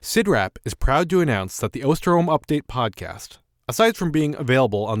CIDRAP is proud to announce that the Osterholm Update podcast, aside from being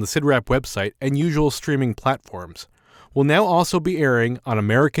available on the CIDRAP website and usual streaming platforms, will now also be airing on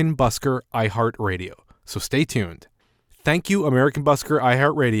American Busker iHeartRadio, so stay tuned. Thank you, American Busker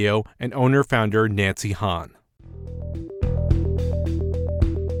iHeartRadio and owner-founder Nancy Hahn.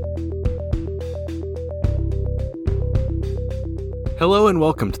 Hello and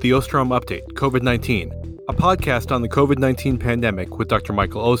welcome to the Osterholm Update, COVID-19, a podcast on the COVID-19 pandemic with Dr.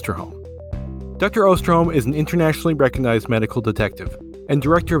 Michael Osterholm. Dr. Osterholm is an internationally recognized medical detective and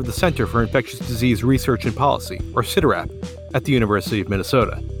director of the Center for Infectious Disease Research and Policy, or CIDRAP, at the University of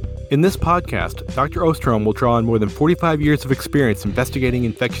Minnesota. In this podcast, Dr. Osterholm will draw on more than 45 years of experience investigating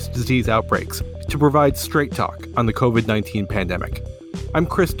infectious disease outbreaks to provide straight talk on the COVID-19 pandemic. I'm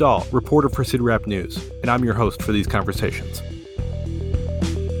Chris Dall, reporter for CIDRAP News, and I'm your host for these conversations.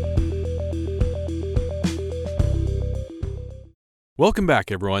 Welcome back,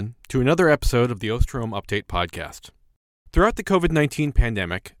 everyone, to another episode of the Osterholm Update podcast. Throughout the COVID-19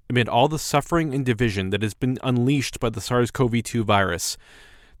 pandemic, amid all the suffering and division that has been unleashed by the SARS-CoV-2 virus,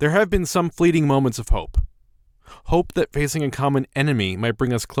 there have been some fleeting moments of hope. Hope that facing a common enemy might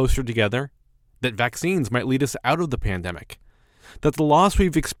bring us closer together, that vaccines might lead us out of the pandemic, that the loss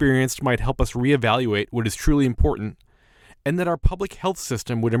we've experienced might help us reevaluate what is truly important, and that our public health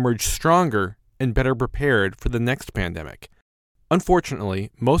system would emerge stronger and better prepared for the next pandemic.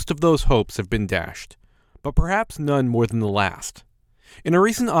 Unfortunately, most of those hopes have been dashed, but perhaps none more than the last. In a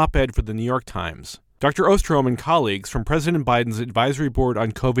recent op-ed for the New York Times, Dr. Osterholm and colleagues from President Biden's Advisory Board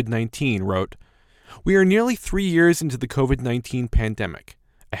on COVID-19 wrote, "We are nearly 3 years into the COVID-19 pandemic,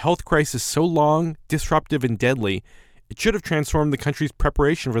 a health crisis so long, disruptive, and deadly, it should have transformed the country's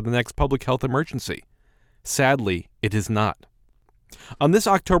preparation for the next public health emergency. Sadly, it has not." On this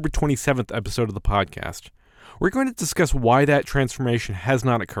October 27th episode of the podcast, we're going to discuss why that transformation has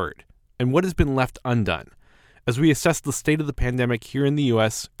not occurred and what has been left undone as we assess the state of the pandemic here in the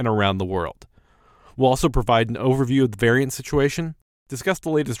U.S. and around the world. We'll also provide an overview of the variant situation, discuss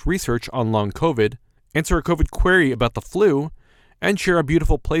the latest research on long COVID, answer a COVID query about the flu, and share a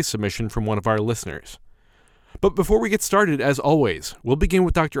beautiful play submission from one of our listeners. But before we get started, as always, we'll begin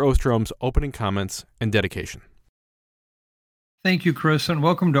with Dr. Osterholm's opening comments and dedication. Thank you, Chris, and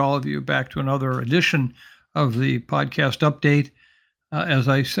welcome to all of you back to another edition of the podcast update. As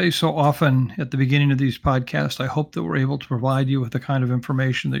I say so often at the beginning of these podcasts, I hope that we're able to provide you with the kind of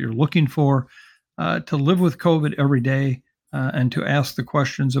information that you're looking for to live with COVID every day and to ask the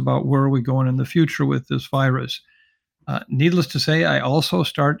questions about where are we going in the future with this virus. Needless to say, I also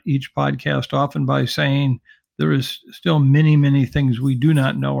start each podcast often by saying there is still many, many things we do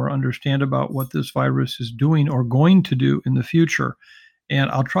not know or understand about what this virus is doing or going to do in the future. And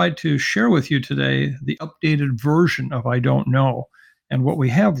I'll try to share with you today the updated version of I don't know and what we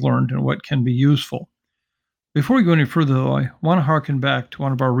have learned and what can be useful. Before we go any further, though, I want to harken back to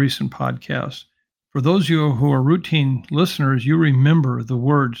one of our recent podcasts. For those of you who are routine listeners, you remember the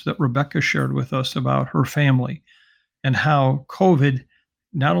words that Rebecca shared with us about her family and how COVID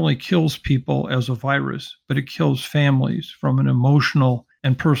not only kills people as a virus, but it kills families from an emotional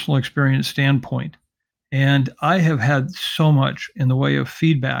and personal experience standpoint. And I have had so much in the way of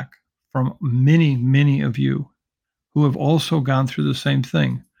feedback from many, many of you who have also gone through the same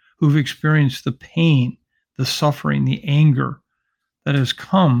thing, who've experienced the pain, the suffering, the anger that has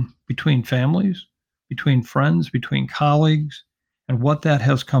come between families, between friends, between colleagues, and what that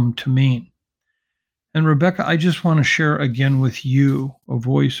has come to mean. And Rebecca, I just want to share again with you a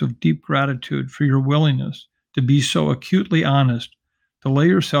voice of deep gratitude for your willingness to be so acutely honest, to lay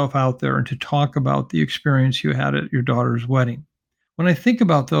yourself out there and to talk about the experience you had at your daughter's wedding. When I think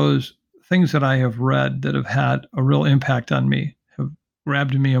about those things that I have read that have had a real impact on me, have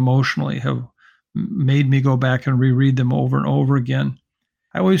grabbed me emotionally, have made me go back and reread them over and over again,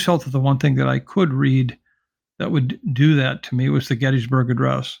 I always felt that the one thing that I could read that would do that to me was the Gettysburg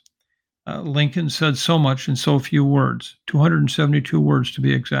Address. Lincoln said so much in so few words, 272 words to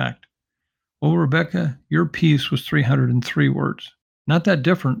be exact. Well, Rebecca, your piece was 303 words. Not that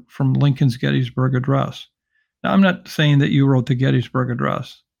different from Lincoln's Gettysburg Address. Now, I'm not saying that you wrote the Gettysburg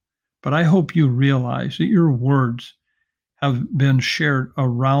Address, but I hope you realize that your words have been shared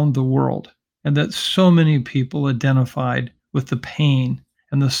around the world and that so many people identified with the pain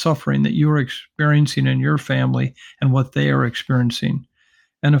and the suffering that you are experiencing in your family and what they are experiencing.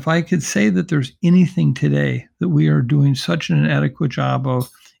 And if I could say that there's anything today that we are doing such an inadequate job of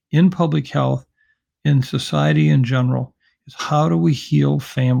in public health, in society in general, is how do we heal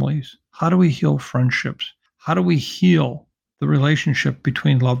families? How do we heal friendships? How do we heal the relationship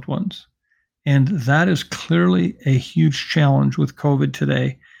between loved ones? And that is clearly a huge challenge with COVID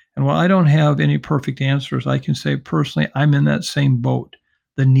today. And while I don't have any perfect answers, I can say personally, I'm in that same boat.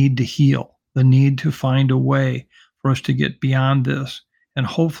 The need to heal, the need to find a way for us to get beyond this and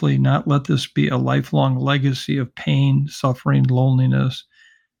hopefully not let this be a lifelong legacy of pain, suffering, loneliness,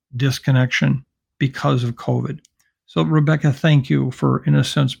 disconnection because of COVID. So, Rebecca, thank you for, in a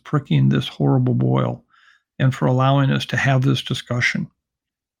sense, pricking this horrible boil and for allowing us to have this discussion.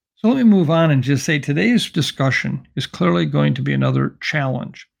 So, let me move on and just say today's discussion is clearly going to be another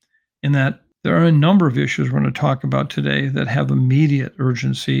challenge in that there are a number of issues we're going to talk about today that have immediate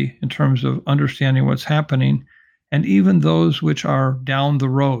urgency in terms of understanding what's happening, and even those which are down the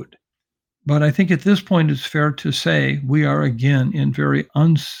road. But I think at this point it's fair to say we are again in very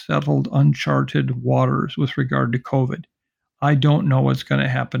unsettled, uncharted waters with regard to COVID. I don't know what's going to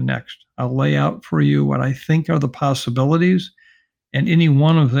happen next. I'll lay out for you what I think are the possibilities, and any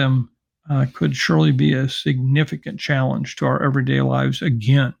one of them could surely be a significant challenge to our everyday lives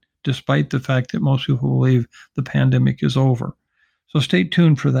again, despite the fact that most people believe the pandemic is over. So stay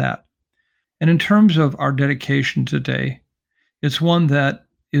tuned for that. And in terms of our dedication today, it's one that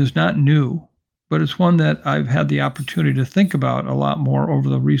is not new, but it's one that I've had the opportunity to think about a lot more over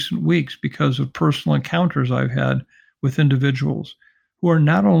the recent weeks because of personal encounters I've had with individuals who are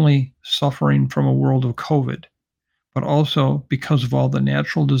not only suffering from a world of COVID, but also because of all the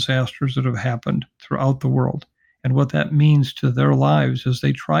natural disasters that have happened throughout the world and what that means to their lives as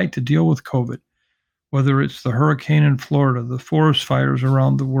they try to deal with COVID, whether it's the hurricane in Florida, the forest fires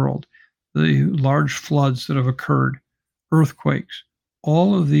around the world, the large floods that have occurred, earthquakes.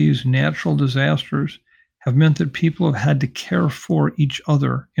 All of these natural disasters have meant that people have had to care for each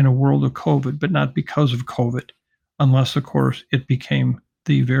other in a world of COVID, but not because of COVID, unless, of course, it became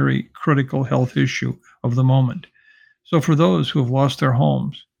the very critical health issue of the moment. So for those who have lost their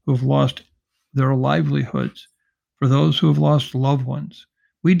homes, who have lost their livelihoods, for those who have lost loved ones,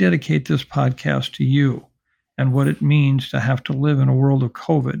 we dedicate this podcast to you and what it means to have to live in a world of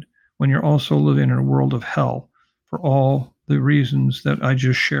COVID when you're also living in a world of hell for all the reasons that I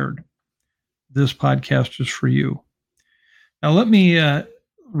just shared. This podcast is for you. Now, let me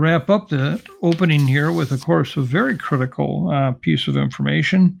wrap up the opening here with, of course, a very critical piece of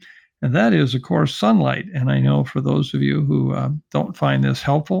information, and that is, of course, sunlight. And I know for those of you who don't find this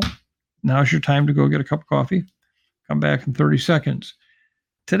helpful, now's your time to go get a cup of coffee. Come back in 30 seconds.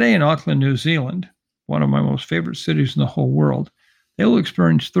 Today in Auckland, New Zealand, one of my most favorite cities in the whole world, they will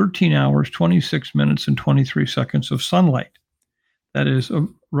experience 13 hours, 26 minutes, and 23 seconds of sunlight. That is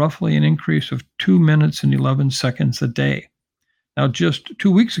roughly an increase of 2 minutes and 11 seconds a day. Now, just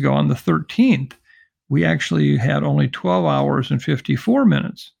 2 weeks ago on the 13th, we actually had only 12 hours and 54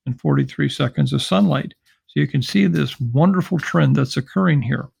 minutes and 43 seconds of sunlight. So you can see this wonderful trend that's occurring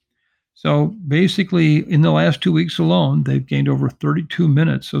here. So basically, in the last 2 weeks alone, they've gained over 32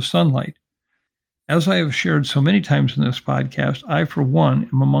 minutes of sunlight. As I have shared so many times in this podcast, I, for one,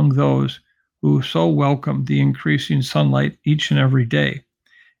 am among those who so welcome the increasing sunlight each and every day.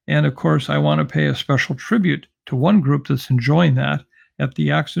 And of course, I want to pay a special tribute to one group that's enjoying that at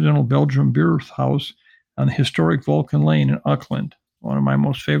the Occidental Belgium Beer House on the historic Vulcan Lane in Auckland, one of my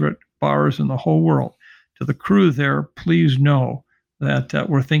most favorite bars in the whole world. To the crew there, please know that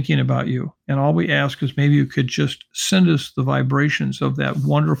we're thinking about you. And all we ask is maybe you could just send us the vibrations of that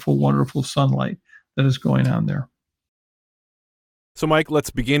wonderful, wonderful sunlight that is going on there. So, Mike, let's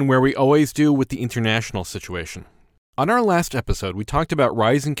begin where we always do with the international situation. On our last episode, we talked about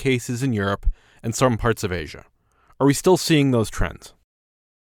rising cases in Europe and some parts of Asia. Are we still seeing those trends?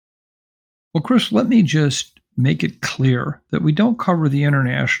 Well, Chris, let me just make it clear that we don't cover the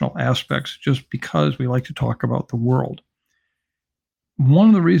international aspects just because we like to talk about the world. One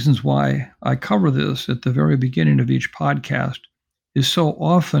of the reasons why I cover this at the very beginning of each podcast is so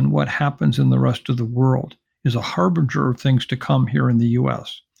often what happens in the rest of the world is a harbinger of things to come here in the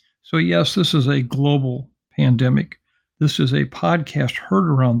U.S. So yes, this is a global pandemic. This is a podcast heard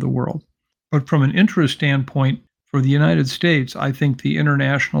around the world. But from an interest standpoint, for the United States, I think the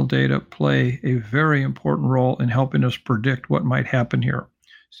international data play a very important role in helping us predict what might happen here.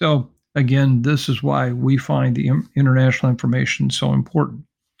 So again, this is why we find the international information so important.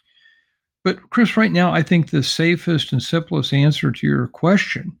 But Chris, right now, I think the safest and simplest answer to your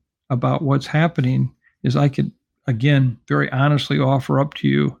question about what's happening is I could, again, very honestly offer up to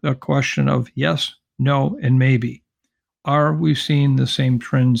you a question of yes, no, and maybe. Are we seeing the same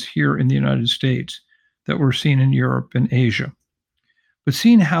trends here in the United States that we're seeing in Europe and Asia? But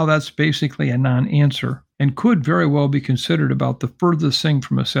seeing how that's basically a non-answer and could very well be considered about the furthest thing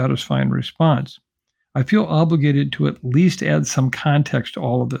from a satisfying response, I feel obligated to at least add some context to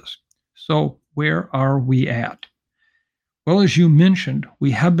all of this. So where are we at? Well, as you mentioned, we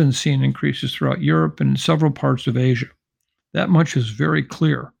have been seeing increases throughout Europe and in several parts of Asia. That much is very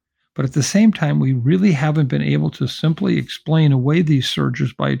clear. But at the same time, we really haven't been able to simply explain away these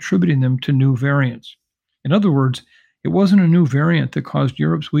surges by attributing them to new variants. In other words, it wasn't a new variant that caused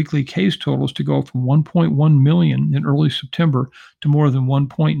Europe's weekly case totals to go from 1.1 million in early September to more than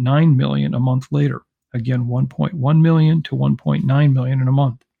 1.9 million a month later. Again, 1.1 million to 1.9 million in a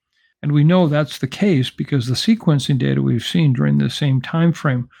month. And we know that's the case because the sequencing data we've seen during the same time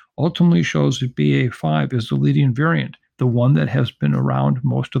frame ultimately shows that BA5 is the leading variant, the one that has been around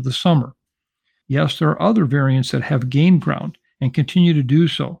most of the summer. Yes, there are other variants that have gained ground and continue to do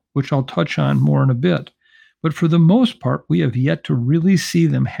so, which I'll touch on more in a bit. But for the most part, we have yet to really see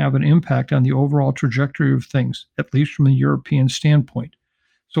them have an impact on the overall trajectory of things, at least from a European standpoint.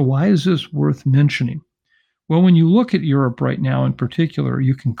 So why is this worth mentioning? Well, when you look at Europe right now in particular,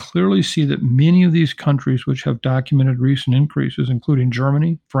 you can clearly see that many of these countries which have documented recent increases, including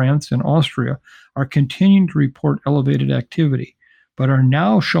Germany, France, and Austria, are continuing to report elevated activity, but are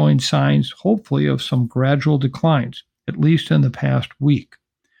now showing signs, hopefully, of some gradual declines, at least in the past week.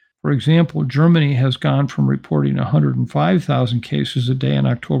 For example, Germany has gone from reporting 105,000 cases a day on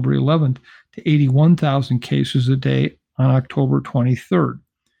October 11th to 81,000 cases a day on October 23rd.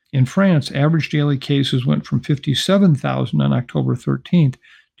 In France, average daily cases went from 57,000 on October 13th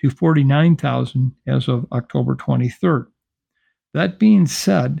to 49,000 as of October 23rd. That being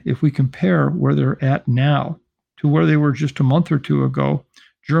said, if we compare where they're at now to where they were just a month or two ago,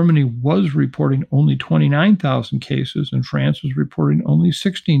 Germany was reporting only 29,000 cases and France was reporting only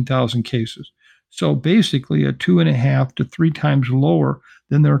 16,000 cases. So basically a 2.5 to 3 times lower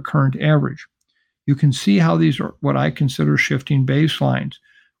than their current average. You can see how these are what I consider shifting baselines.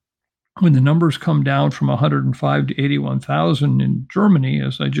 When the numbers come down from 105 to 81,000 in Germany,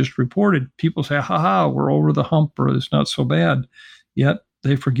 as I just reported, people say, haha, we're over the hump, or it's not so bad. Yet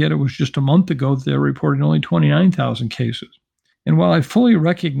they forget it was just a month ago that they were reporting only 29,000 cases. And while I fully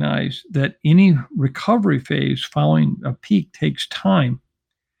recognize that any recovery phase following a peak takes time,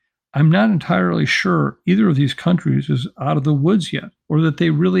 I'm not entirely sure either of these countries is out of the woods yet, or that they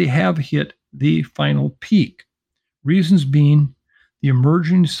really have hit the final peak. Reasons being the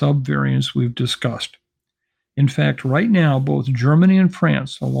emerging subvariants we've discussed. In fact, right now, both Germany and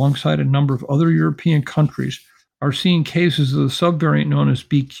France, alongside a number of other European countries, are seeing cases of the subvariant known as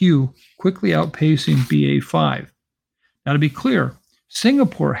BQ quickly outpacing BA5. Now, to be clear,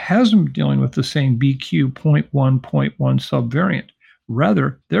 Singapore hasn't been dealing with the same BQ.1.1 subvariant.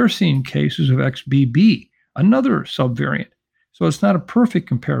 Rather, they're seeing cases of XBB, another subvariant. So it's not a perfect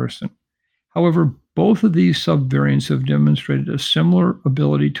comparison. However, both of these subvariants have demonstrated a similar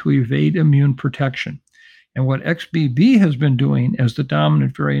ability to evade immune protection. And what XBB has been doing as the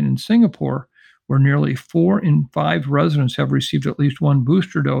dominant variant in Singapore, where nearly 4 in 5 residents have received at least one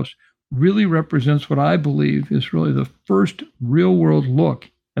booster dose, really represents what I believe is really the first real-world look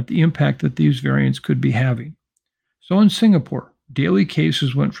at the impact that these variants could be having. So in Singapore, daily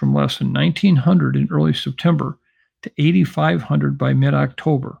cases went from less than 1,900 in early September to 8,500 by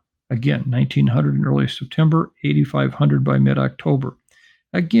mid-October. Again, 1,900 in early September, 8,500 by mid-October.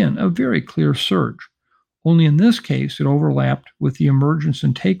 Again, a very clear surge. Only in this case, it overlapped with the emergence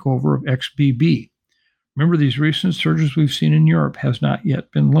and takeover of XBB. Remember, these recent surges we've seen in Europe has not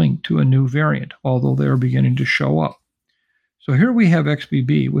yet been linked to a new variant, although they are beginning to show up. So here we have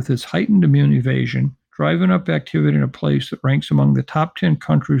XBB with its heightened immune evasion, driving up activity in a place that ranks among the top 10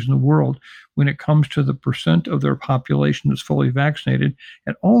 countries in the world when it comes to the percent of their population that's fully vaccinated,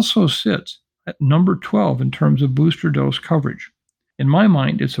 and also sits at number 12 in terms of booster dose coverage. In my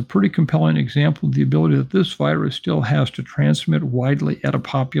mind, it's a pretty compelling example of the ability that this virus still has to transmit widely at a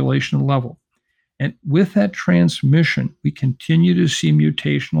population level. And with that transmission, we continue to see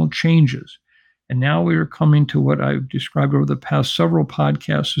mutational changes. And now we are coming to what I've described over the past several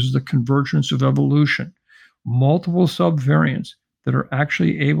podcasts as the convergence of evolution. Multiple subvariants that are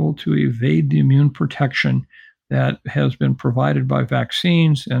actually able to evade the immune protection that has been provided by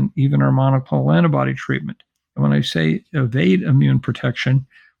vaccines and even our monoclonal antibody treatment. And when I say evade immune protection,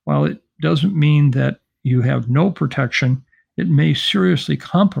 while it doesn't mean that you have no protection, it may seriously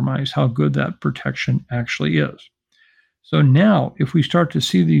compromise how good that protection actually is. So now, if we start to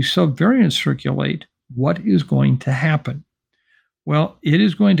see these subvariants circulate, what is going to happen? Well, it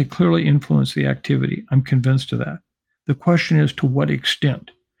is going to clearly influence the activity. I'm convinced of that. The question is to what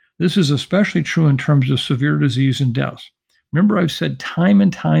extent? This is especially true in terms of severe disease and deaths. Remember, I've said time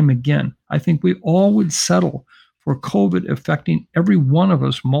and time again, I think we all would settle for COVID affecting every one of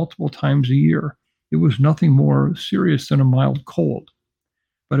us multiple times a year. It was nothing more serious than a mild cold.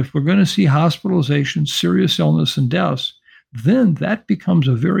 But if we're going to see hospitalizations, serious illness, and deaths, then that becomes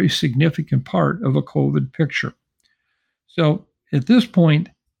a very significant part of a COVID picture. So at this point,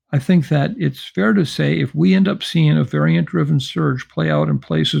 I think that it's fair to say if we end up seeing a variant-driven surge play out in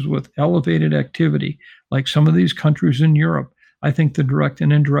places with elevated activity, like some of these countries in Europe, I think the direct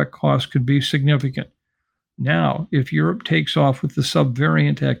and indirect costs could be significant. Now, if Europe takes off with the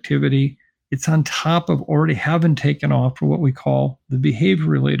subvariant activity, it's on top of already having taken off for what we call the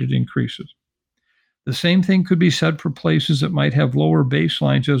behavior-related increases. The same thing could be said for places that might have lower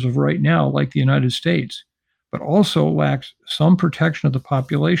baselines as of right now, like the United States, but also lacks some protection at the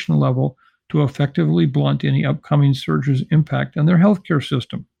population level to effectively blunt any upcoming surge's impact on their healthcare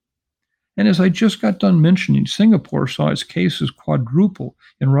system. And as I just got done mentioning, Singapore saw its cases quadruple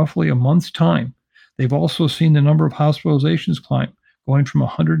in roughly a month's time. They've also seen the number of hospitalizations climb, going from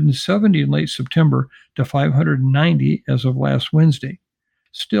 170 in late September to 590 as of last Wednesday.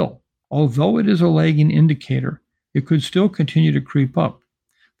 Still, although it is a lagging indicator, it could still continue to creep up.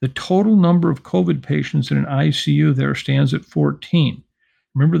 The total number of COVID patients in an ICU there stands at 14.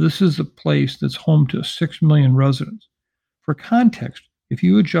 Remember, this is a place that's home to 6 million residents. For context, if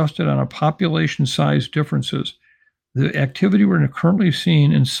you adjust it on a population size differences, the activity we're currently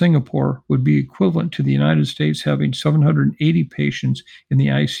seeing in Singapore would be equivalent to the United States having 780 patients in the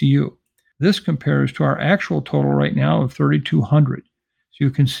ICU. This compares to our actual total right now of 3,200. So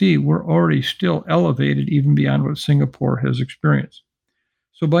you can see we're already still elevated even beyond what Singapore has experienced.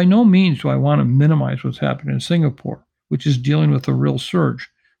 So by no means do I want to minimize what's happening in Singapore, which is dealing with a real surge.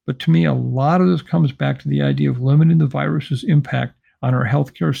 But to me, a lot of this comes back to the idea of limiting the virus's impact on our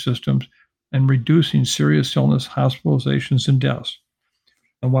healthcare systems and reducing serious illness, hospitalizations, and deaths.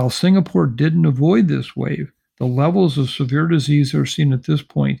 And while Singapore didn't avoid this wave, the levels of severe disease that are seen at this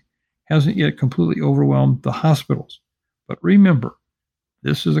point hasn't yet completely overwhelmed the hospitals. But remember,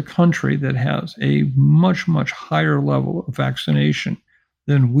 this is a country that has a much, much higher level of vaccination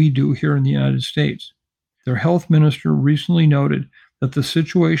than we do here in the United States. Their health minister recently noted that the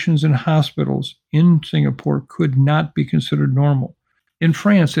situations in hospitals in Singapore could not be considered normal. In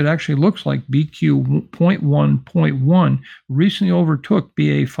France, it actually looks like BQ.1.1 recently overtook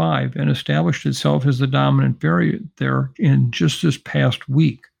BA5 and established itself as the dominant variant there in just this past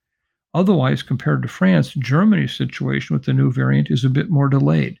week. Otherwise, compared to France, Germany's situation with the new variant is a bit more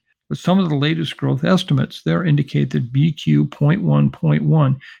delayed. But some of the latest growth estimates there indicate that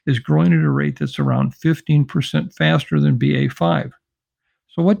BQ.1.1 is growing at a rate that's around 15% faster than BA5.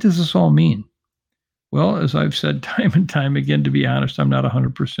 So what does this all mean? Well, as I've said time and time again, to be honest, I'm not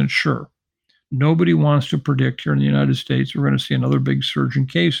 100% sure. Nobody wants to predict here in the United States we're going to see another big surge in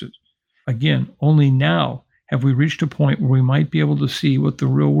cases. Again, only now have we reached a point where we might be able to see what the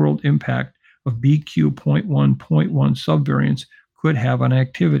real-world impact of BQ.1.1 subvariants could have on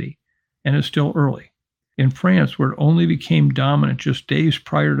activity, and it's still early. In France, where it only became dominant just days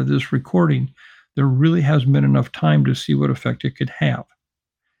prior to this recording, there really hasn't been enough time to see what effect it could have.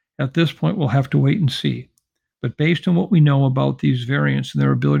 At this point, we'll have to wait and see. But based on what we know about these variants and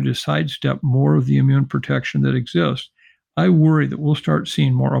their ability to sidestep more of the immune protection that exists, I worry that we'll start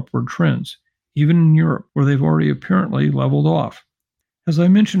seeing more upward trends, even in Europe, where they've already apparently leveled off. As I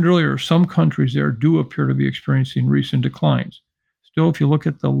mentioned earlier, some countries there do appear to be experiencing recent declines. Still, if you look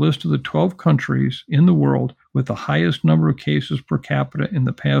at the list of the 12 countries in the world with the highest number of cases per capita in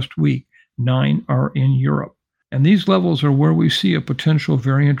the past week, 9 are in Europe. And these levels are where we see a potential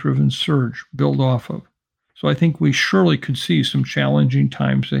variant-driven surge build off of. So I think we surely could see some challenging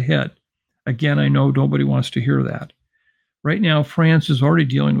times ahead. Again, I know nobody wants to hear that. Right now, France is already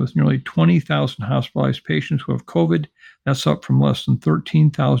dealing with nearly 20,000 hospitalized patients who have COVID. That's up from less than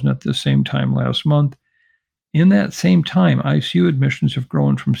 13,000 at the same time last month. In that same time, ICU admissions have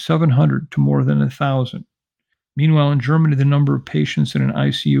grown from 700 to more than 1,000. Meanwhile, in Germany, the number of patients in an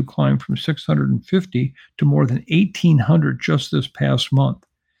ICU climbed from 650 to more than 1,800 just this past month.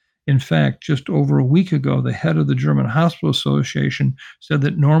 In fact, just over a week ago, the head of the German Hospital Association said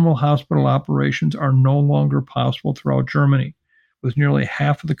that normal hospital operations are no longer possible throughout Germany, with nearly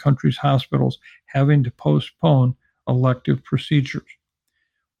half of the country's hospitals having to postpone elective procedures.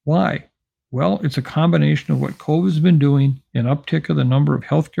 Why? Well, it's a combination of what COVID has been doing, an uptick of the number of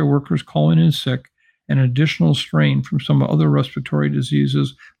healthcare workers calling in sick, and additional strain from some other respiratory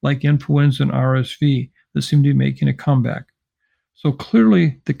diseases like influenza and RSV that seem to be making a comeback. So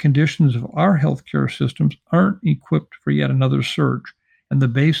clearly, the conditions of our healthcare systems aren't equipped for yet another surge, and the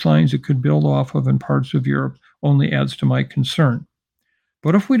baselines it could build off of in parts of Europe only adds to my concern.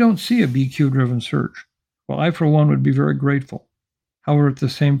 But if we don't see a BQ-driven surge, well, I, for one, would be very grateful. However, at the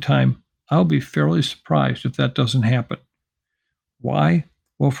same time, I'll be fairly surprised if that doesn't happen. Why?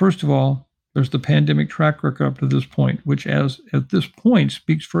 Well, first of all, There's the pandemic track record up to this point, which at this point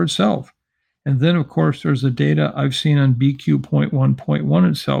speaks for itself. And then, of course, there's the data I've seen on BQ.1.1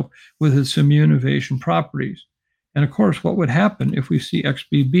 itself with its immune evasion properties. And of course, what would happen if we see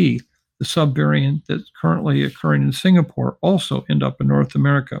XBB, the subvariant that's currently occurring in Singapore, also end up in North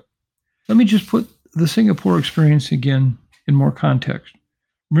America? Let me just put the Singapore experience again in more context.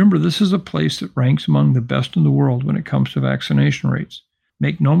 Remember, this is a place that ranks among the best in the world when it comes to vaccination rates.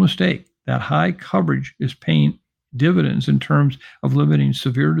 Make no mistake, that high coverage is paying dividends in terms of limiting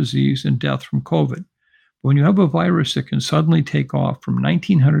severe disease and death from COVID. When you have a virus that can suddenly take off from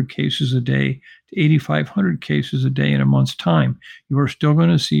 1,900 cases a day to 8,500 cases a day in a month's time, you are still going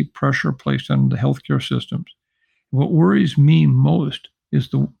to see pressure placed on the healthcare systems. What worries me most is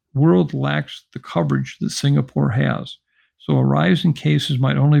the world lacks the coverage that Singapore has. So a rise in cases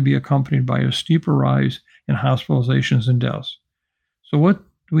might only be accompanied by a steeper rise in hospitalizations and deaths. So what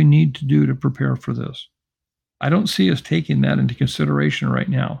do we need to do to prepare for this? I don't see us taking that into consideration right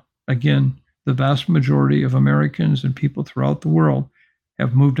now. Again, the vast majority of Americans and people throughout the world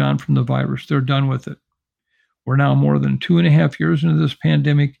have moved on from the virus. They're done with it. We're now more than 2.5 years into this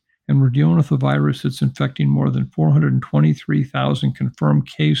pandemic, and we're dealing with a virus that's infecting more than 423,000 confirmed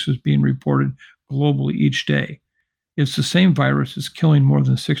cases being reported globally each day. It's the same virus that's killing more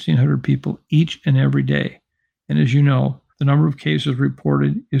than 1,600 people each and every day. And as you know, the number of cases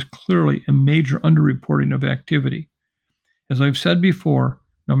reported is clearly a major underreporting of activity. As I've said before,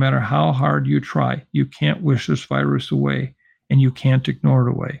 no matter how hard you try, you can't wish this virus away, and you can't ignore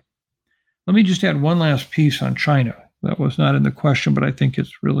it away. Let me just add one last piece on China. That was not in the question, but I think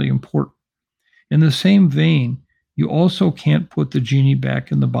it's really important. In the same vein, you also can't put the genie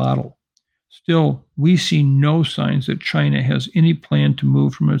back in the bottle. Still, we see no signs that China has any plan to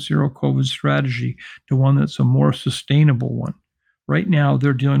move from a zero COVID strategy to one that's a more sustainable one. Right now,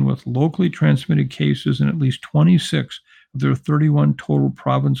 they're dealing with locally transmitted cases in at least 26 of their 31 total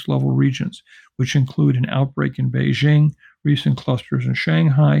province-level regions, which include an outbreak in Beijing, recent clusters in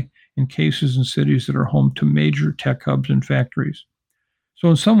Shanghai, and cases in cities that are home to major tech hubs and factories. So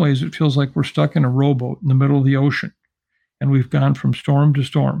in some ways, it feels like we're stuck in a rowboat in the middle of the ocean. And we've gone from storm to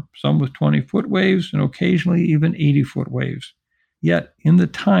storm, some with 20-foot waves and occasionally even 80-foot waves. Yet, in the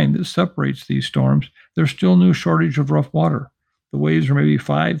time that separates these storms, there's still no shortage of rough water. The waves are maybe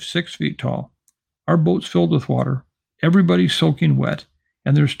 5-6 feet tall. Our boat's filled with water. Everybody's soaking wet,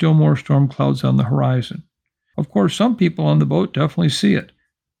 and there's still more storm clouds on the horizon. Of course, some people on the boat definitely see it.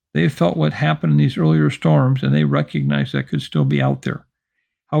 They felt what happened in these earlier storms, and they recognize that could still be out there.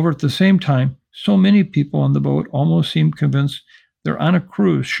 However, at the same time, so many people on the boat almost seem convinced they're on a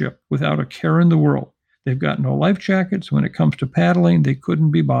cruise ship without a care in the world. They've got no life jackets. When it comes to paddling, they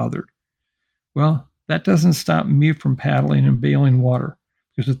couldn't be bothered. Well, that doesn't stop me from paddling and bailing water,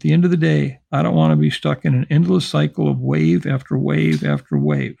 because at the end of the day, I don't want to be stuck in an endless cycle of wave after wave after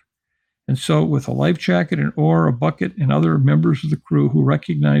wave. And so with a life jacket, an oar, a bucket, and other members of the crew who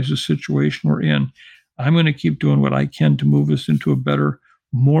recognize the situation we're in, I'm going to keep doing what I can to move us into a better,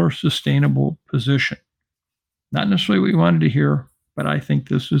 more sustainable position. Not necessarily what you wanted to hear, but I think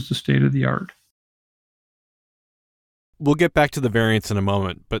this is the state of the art. We'll get back to the variants in a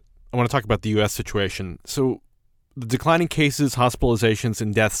moment, but I want to talk about the U.S. situation. So the declining cases, hospitalizations,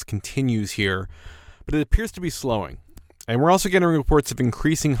 and deaths continues here, but it appears to be slowing. And we're also getting reports of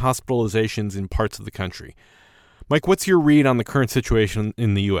increasing hospitalizations in parts of the country. Mike, what's your read on the current situation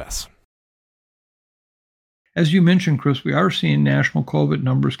in the U.S.? As you mentioned, Chris, we are seeing national COVID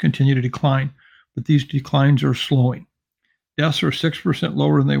numbers continue to decline, but these declines are slowing. Deaths are 6%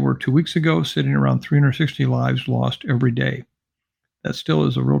 lower than they were 2 weeks ago, sitting around 360 lives lost every day. That still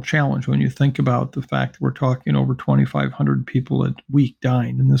is a real challenge when you think about the fact that we're talking over 2,500 people a week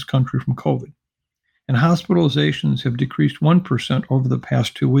dying in this country from COVID. And hospitalizations have decreased 1% over the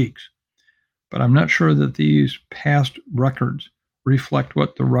past 2 weeks. But I'm not sure that these past records reflect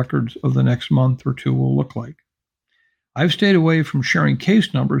what the records of the next month or two will look like. I've stayed away from sharing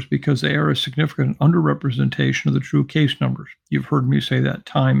case numbers because they are a significant underrepresentation of the true case numbers. You've heard me say that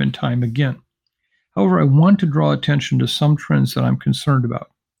time and time again. However, I want to draw attention to some trends that I'm concerned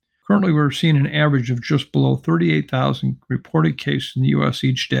about. Currently, we're seeing an average of just below 38,000 reported cases in the U.S.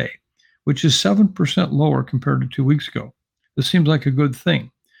 each day, which is 7% lower compared to 2 weeks ago. This seems like a good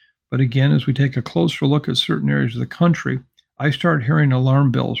thing. But again, as we take a closer look at certain areas of the country, I start hearing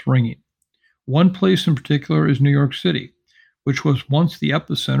alarm bells ringing. One place in particular is New York City, which was once the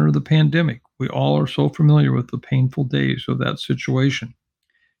epicenter of the pandemic. We all are so familiar with the painful days of that situation.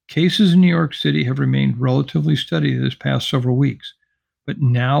 Cases in New York City have remained relatively steady this past several weeks, but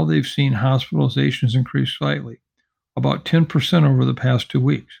now they've seen hospitalizations increase slightly, about 10% over the past 2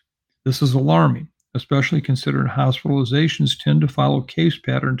 weeks. This is alarming, especially considering hospitalizations tend to follow case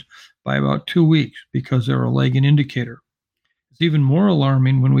patterns by about 2 weeks because they're a lagging indicator. It's even more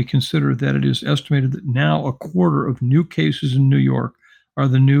alarming when we consider that it is estimated that now a quarter of new cases in New York are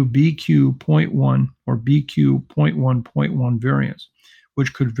the new BQ.1 or BQ.1.1 variants,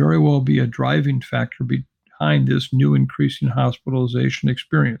 which could very well be a driving factor behind this new increasing hospitalization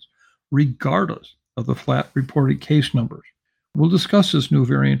experience, regardless of the flat reported case numbers. We'll discuss this new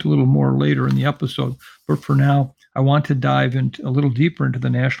variant a little more later in the episode, but for now, I want to dive a little deeper into the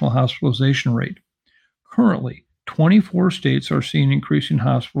national hospitalization rate. Currently, 24 states are seeing increasing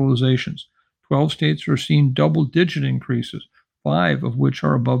hospitalizations. 12 states are seeing double-digit increases, 5 of which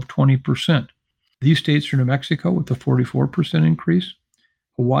are above 20%. These states are New Mexico with a 44% increase,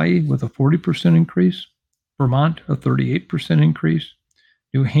 Hawaii with a 40% increase, Vermont a 38% increase,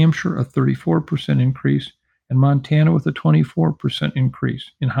 New Hampshire a 34% increase, and Montana with a 24%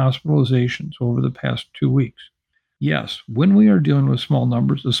 increase in hospitalizations over the past 2 weeks. Yes, when we are dealing with small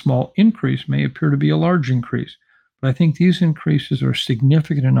numbers, a small increase may appear to be a large increase, but I think these increases are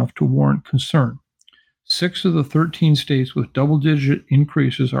significant enough to warrant concern. 6 of the 13 states with double-digit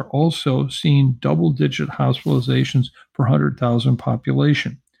increases are also seeing double-digit hospitalizations per 100,000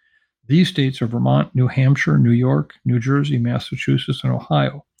 population. These states are Vermont, New Hampshire, New York, New Jersey, Massachusetts, and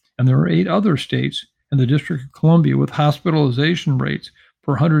Ohio. And there are 8 other states and the District of Columbia with hospitalization rates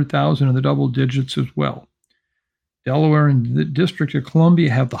per 100,000 in the double digits as well. Delaware and the District of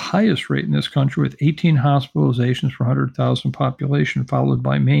Columbia have the highest rate in this country with 18 hospitalizations per 100,000 population, followed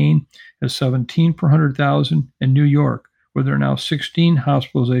by Maine at 17 per 100,000 and New York, where there are now 16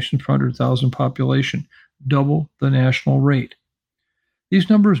 hospitalizations per 100,000 population, double the national rate. These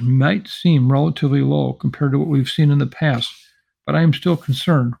numbers might seem relatively low compared to what we've seen in the past, but I am still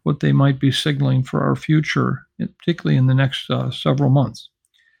concerned what they might be signaling for our future, particularly in the next several months.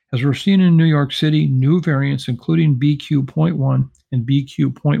 As we're seeing in New York City, new variants, including BQ.1 and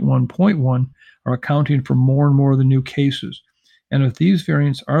BQ.1.1, are accounting for more and more of the new cases. And if these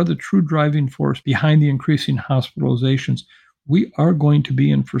variants are the true driving force behind the increasing hospitalizations, we are going to be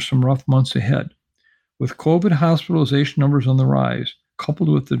in for some rough months ahead. With COVID hospitalization numbers on the rise, coupled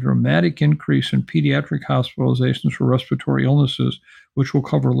with the dramatic increase in pediatric hospitalizations for respiratory illnesses, which we'll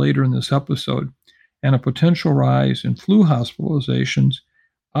cover later in this episode, and a potential rise in flu hospitalizations,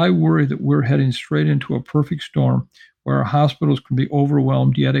 I worry that we're heading straight into a perfect storm where our hospitals could be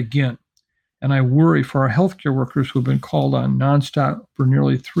overwhelmed yet again. And I worry for our healthcare workers who have been called on nonstop for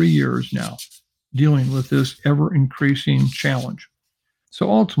nearly 3 years now, dealing with this ever-increasing challenge. So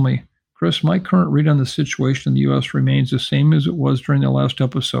ultimately, Chris, my current read on the situation in the U.S. remains the same as it was during the last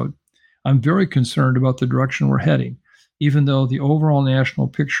episode. I'm very concerned about the direction we're heading, even though the overall national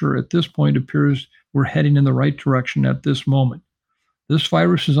picture at this point appears we're heading in the right direction at this moment. This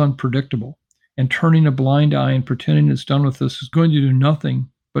virus is unpredictable, and turning a blind eye and pretending it's done with us is going to do nothing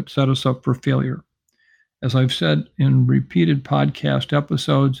but set us up for failure. As I've said in repeated podcast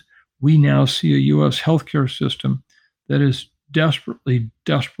episodes, we now see a U.S. healthcare system that is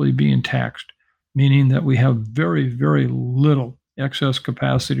desperately being taxed, meaning that we have very, very little excess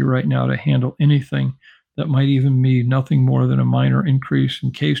capacity right now to handle anything that might even be nothing more than a minor increase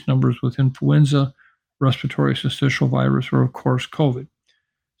in case numbers with influenza, respiratory syncytial virus, or of course COVID.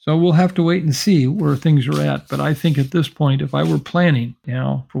 So we'll have to wait and see where things are at. But I think at this point, if I were planning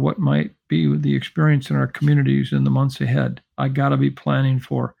now for what might be the experience in our communities in the months ahead, I got to be planning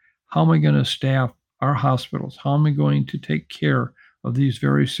for how am I going to staff our hospitals? How am I going to take care of these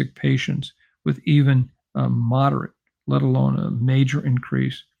very sick patients with even a moderate, let alone a major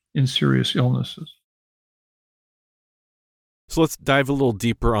increase in serious illnesses? So let's dive a little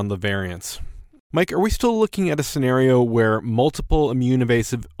deeper on the variants. Mike, are we still looking at a scenario where multiple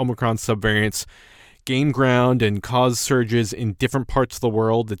immune-evasive Omicron subvariants gain ground and cause surges in different parts of the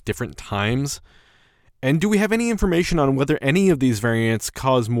world at different times? And do we have any information on whether any of these variants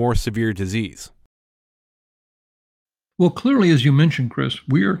cause more severe disease? Well, clearly, as you mentioned, Chris,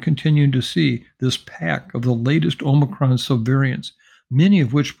 we are continuing to see this pack of the latest Omicron subvariants, many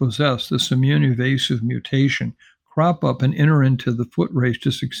of which possess this immune-evasive mutation, crop up and enter into the foot race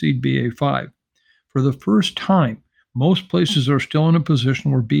to succeed BA.5. For the first time, most places are still in a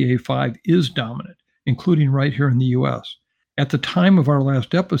position where BA.5 is dominant, including right here in the U.S. At the time of our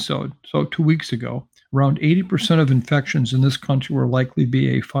last episode, so 2 weeks ago, around 80% of infections in this country were likely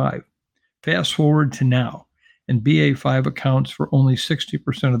BA.5. Fast forward to now, and BA.5 accounts for only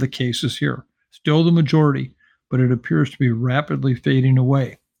 60% of the cases here. Still the majority, but it appears to be rapidly fading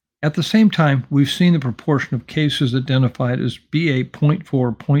away. At the same time, we've seen the proportion of cases identified as BA.4,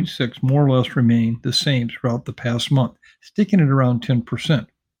 0.6 more or less remain the same throughout the past month, sticking at around 10%.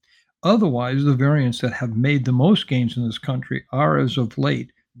 Otherwise, the variants that have made the most gains in this country are, as of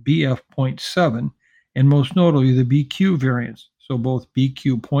late, BF.7 and most notably the BQ variants, so both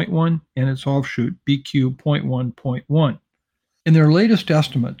BQ.1 and its offshoot BQ.1.1. In their latest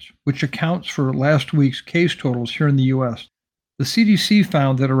estimates, which accounts for last week's case totals here in the U.S., the CDC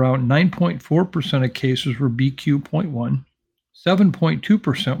found that around 9.4% of cases were BQ.1,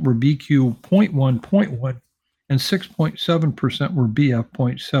 7.2% were BQ.1.1, and 6.7% were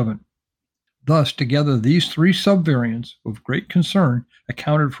BF.7. Thus, together, these three subvariants of great concern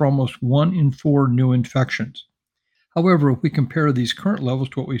accounted for almost 1 in 4 new infections. However, if we compare these current levels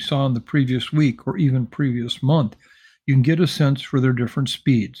to what we saw in the previous week or even previous month, you can get a sense for their different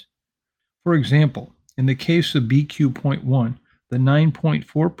speeds. For example, in the case of BQ.1, the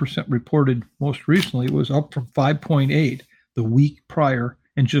 9.4% reported most recently was up from 5.8 the week prior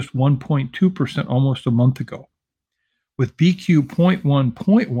and just 1.2% almost a month ago. With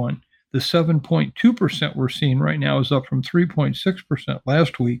BQ.1.1, the 7.2% we're seeing right now is up from 3.6%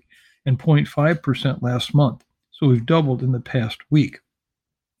 last week and 0.5% last month. So we've doubled in the past week.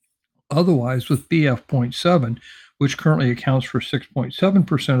 Otherwise, with BF.7, which currently accounts for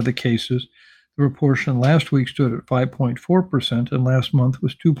 6.7% of the cases, the proportion last week stood at 5.4% and last month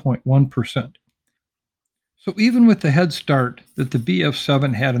was 2.1%. So even with the head start that the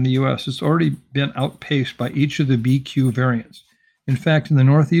BF.7 had in the U.S., it's already been outpaced by each of the BQ variants. In fact, in the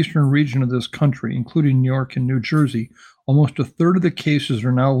northeastern region of this country, including New York and New Jersey, almost a third of the cases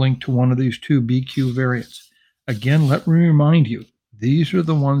are now linked to one of these two BQ variants. Again, let me remind you, these are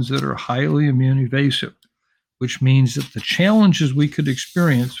the ones that are highly immune evasive, which means that the challenges we could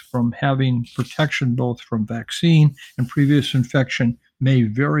experience from having protection both from vaccine and previous infection may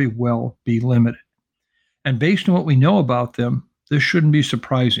very well be limited. And based on what we know about them, this shouldn't be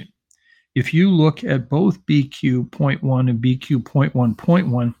surprising. If you look at both BQ.1 and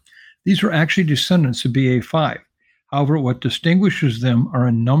BQ.1.1, these are actually descendants of BA.5. However, what distinguishes them are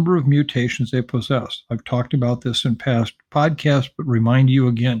a number of mutations they possess. I've talked about this in past podcasts, but remind you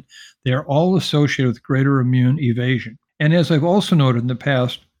again, they are all associated with greater immune evasion. And as I've also noted in the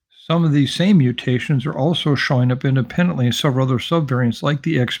past, some of these same mutations are also showing up independently in several other subvariants like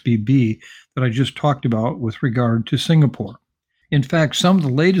the XBB that I just talked about with regard to Singapore. In fact, some of the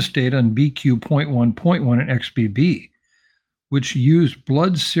latest data on BQ.1.1 and XBB, which used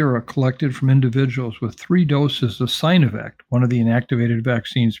blood sera collected from individuals with 3 doses of Sinovac, one of the inactivated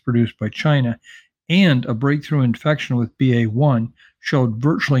vaccines produced by China, and a breakthrough infection with BA.1, showed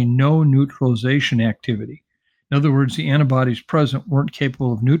virtually no neutralization activity. In other words, the antibodies present weren't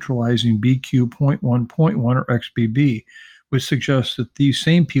capable of neutralizing BQ.1.1 or XBB, which suggests that these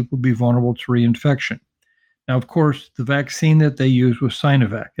same people would be vulnerable to reinfection. Now, of course, the vaccine that they used was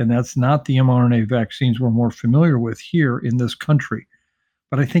Sinovac, and that's not the mRNA vaccines we're more familiar with here in this country.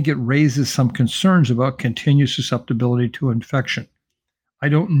 But I think it raises some concerns about continued susceptibility to infection. I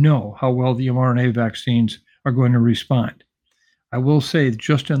don't know how well the mRNA vaccines are going to respond. I will say that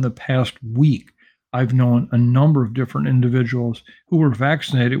just in the past week, I've known a number of different individuals who were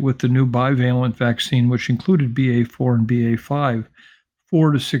vaccinated with the new bivalent vaccine, which included BA.4 and BA.5,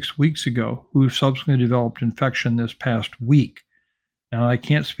 4 to 6 weeks ago, who subsequently developed infection this past week. Now, I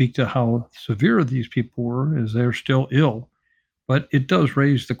can't speak to how severe these people were, as they're still ill, but it does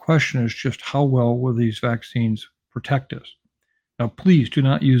raise the question as just how well will these vaccines protect us. Now, please do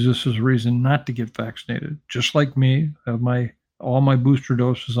not use this as a reason not to get vaccinated. Just like me, I have all my booster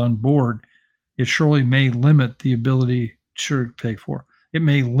doses on board. It surely may limit the ability to pay for. It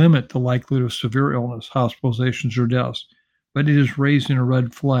may limit the likelihood of severe illness, hospitalizations, or deaths. But it is raising a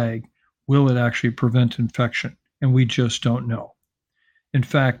red flag. Will it actually prevent infection? And we just don't know. In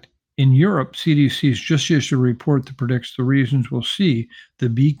fact, in Europe, CDC has just issued a report that predicts the reasons we'll see the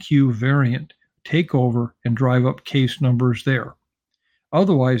BQ variant take over and drive up case numbers there.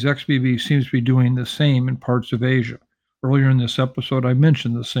 Otherwise, XBB seems to be doing the same in parts of Asia. Earlier in this episode, I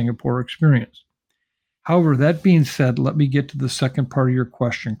mentioned the Singapore experience. However, that being said, let me get to the second part of your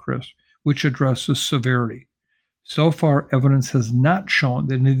question, Chris, which addresses severity. So far, evidence has not shown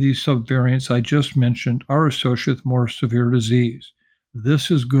that any of these subvariants I just mentioned are associated with more severe disease.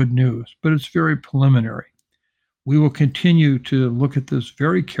 This is good news, but it's very preliminary. We will continue to look at this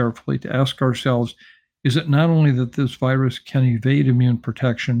very carefully to ask ourselves, is it not only that this virus can evade immune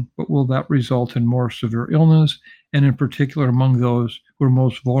protection, but will that result in more severe illness, and in particular among those who are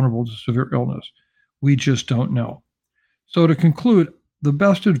most vulnerable to severe illness? We just don't know. So to conclude, the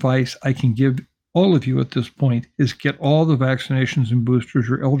best advice I can give all of you at this point is get all the vaccinations and boosters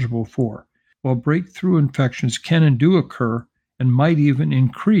you're eligible for. While breakthrough infections can and do occur and might even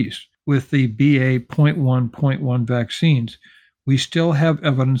increase with the BA.1.1 vaccines, We still have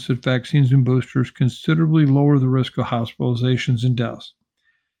evidence that vaccines and boosters considerably lower the risk of hospitalizations and deaths.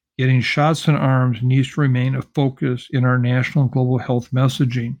 Getting shots in arms needs to remain a focus in our national and global health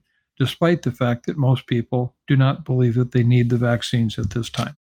messaging, despite the fact that most people do not believe that they need the vaccines at this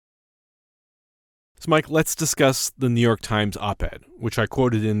time. So, Mike, let's discuss the New York Times op-ed, which I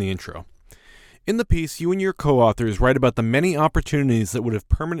quoted in the intro. In the piece, you and your co-authors write about the many opportunities that would have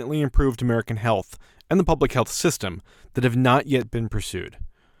permanently improved American health and the public health system that have not yet been pursued.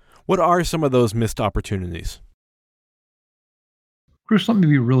 What are some of those missed opportunities? Chris, let me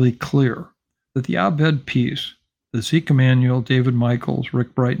be really clear that the op-ed piece that Zeke Emanuel, David Michaels,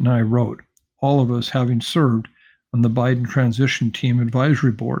 Rick Bright, and I wrote, all of us having served on the Biden Transition Team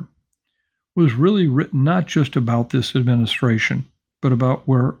Advisory Board, was really written not just about this administration, but about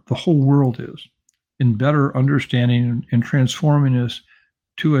where the whole world is, in better understanding and transforming us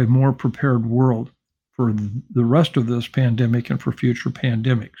to a more prepared world for the rest of this pandemic and for future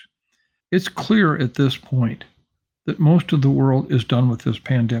pandemics. It's clear at this point that most of the world is done with this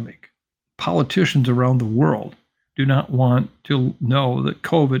pandemic. Politicians around the world do not want to know that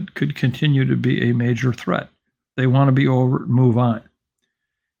COVID could continue to be a major threat. They want to be over and move on.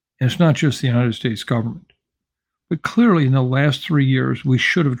 And it's not just the United States government. But clearly, in the last 3 years, we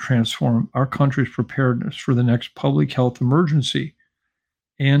should have transformed our country's preparedness for the next public health emergency.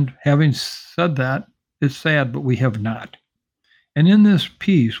 And having said that, it's sad, but we have not. And in this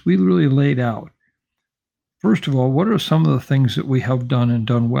piece, we really laid out, first of all, what are some of the things that we have done and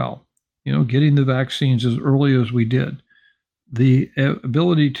done well? Getting the vaccines as early as we did, the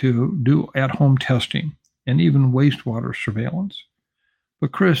ability to do at-home testing, and even wastewater surveillance.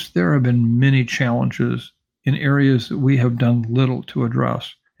 But Chris, there have been many challenges in areas that we have done little to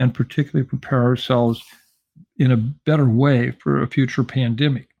address, and particularly prepare ourselves in a better way for a future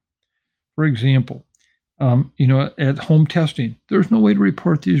pandemic. For example, at home testing, there's no way to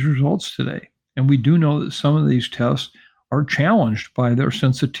report these results today. And we do know that some of these tests are challenged by their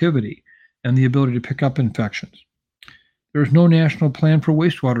sensitivity and the ability to pick up infections. There's no national plan for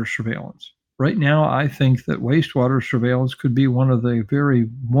wastewater surveillance. Right now, I think that wastewater surveillance could be one of the very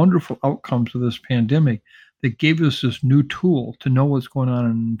wonderful outcomes of this pandemic that gave us this new tool to know what's going on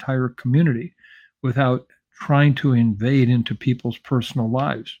in an entire community without trying to invade into people's personal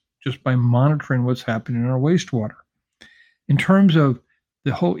lives, just by monitoring what's happening in our wastewater. In terms of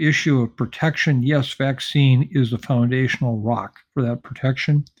the whole issue of protection, yes, vaccine is the foundational rock for that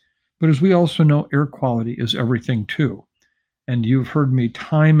protection. But as we also know, air quality is everything too. And you've heard me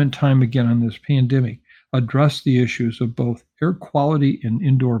time and time again on this pandemic address the issues of both air quality in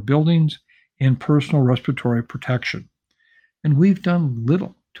indoor buildings and personal respiratory protection. And we've done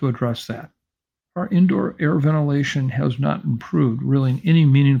little to address that. Our indoor air ventilation has not improved really in any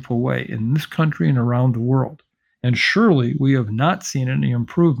meaningful way in this country and around the world. And surely we have not seen any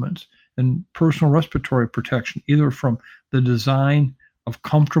improvements in personal respiratory protection, either from the design of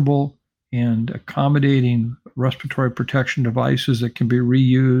comfortable and accommodating respiratory protection devices that can be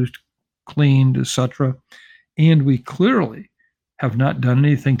reused, cleaned, etc. And we clearly have not done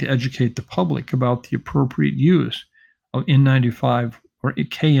anything to educate the public about the appropriate use of N95 or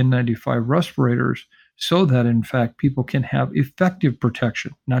KN95 respirators so that, in fact, people can have effective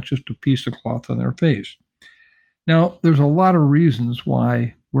protection, not just a piece of cloth on their face. Now, there's a lot of reasons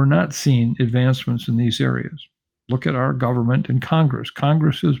why we're not seeing advancements in these areas. Look at our government and Congress.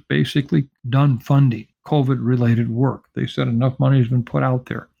 Congress has basically done funding COVID-related work. They said enough money has been put out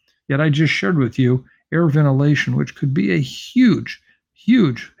there. Yet I just shared with you air ventilation, which could be a huge,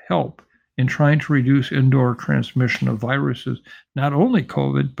 huge help in trying to reduce indoor transmission of viruses, not only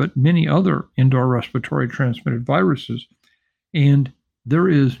COVID, but many other indoor respiratory transmitted viruses. And there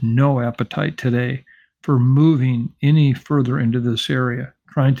is no appetite today for moving any further into this area,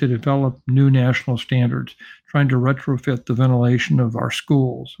 trying to develop new national standards, trying to retrofit the ventilation of our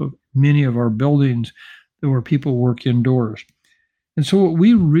schools, of many of our buildings where people work indoors. And so what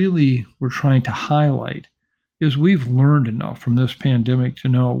we really were trying to highlight is we've learned enough from this pandemic to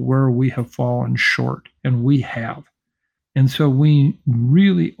know where we have fallen short, and we have. And so we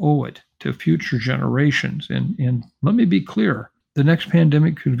really owe it to future generations. And let me be clear, the next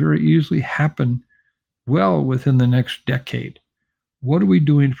pandemic could very easily happen well within the next decade. What are we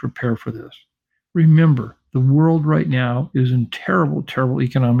doing to prepare for this? Remember, the world right now is in terrible, terrible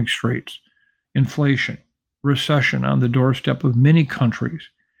economic straits. Inflation, recession on the doorstep of many countries.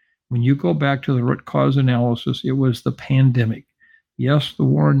 When you go back to the root cause analysis, it was the pandemic. Yes, the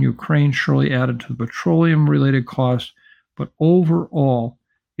war in Ukraine surely added to the petroleum-related costs, but overall,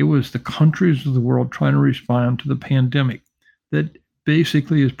 it was the countries of the world trying to respond to the pandemic that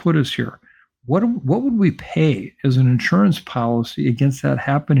basically has put us here. what would we pay as an insurance policy against that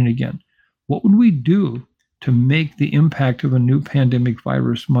happening again? What would we do to make the impact of a new pandemic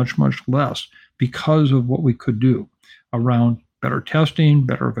virus much, much less because of what we could do around better testing,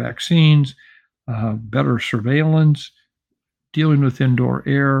 better vaccines, better surveillance, dealing with indoor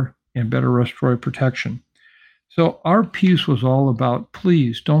air, and better respiratory protection? So our piece was all about,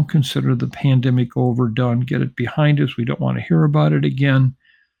 please don't consider the pandemic overdone. Get it behind us. We don't want to hear about it again,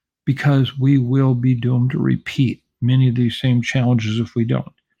 because we will be doomed to repeat many of these same challenges if we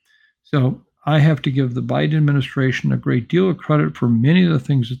don't. So I have to give the Biden administration a great deal of credit for many of the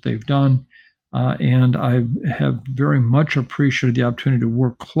things that they've done. And I have very much appreciated the opportunity to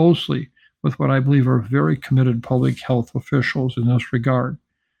work closely with what I believe are very committed public health officials in this regard.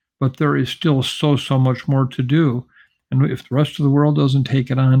 But there is still so much more to do. And if the rest of the world doesn't take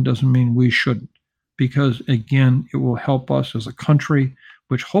it on, doesn't mean we shouldn't. Because again, it will help us as a country,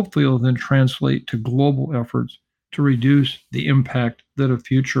 which hopefully will then translate to global efforts to reduce the impact that a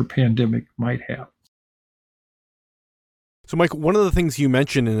future pandemic might have. So, Mike, one of the things you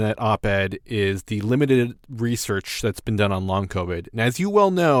mentioned in that op-ed is the limited research that's been done on long COVID. And as you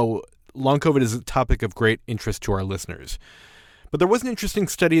well know, long COVID is a topic of great interest to our listeners. But there was an interesting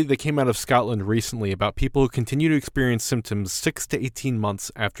study that came out of Scotland recently about people who continue to experience symptoms 6 to 18 months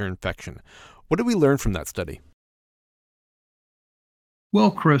after infection. What did we learn from that study?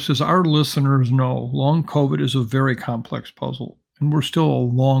 Well, Chris, as our listeners know, long COVID is a very complex puzzle, and we're still a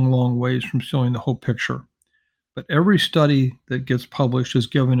long ways from seeing the whole picture. But every study that gets published is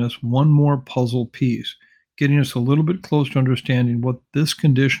giving us one more puzzle piece, getting us a little bit close to understanding what this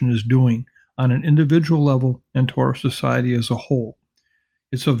condition is doing on an individual level and to our society as a whole.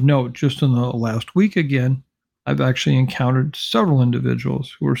 It's of note, just in the last week again, I've actually encountered several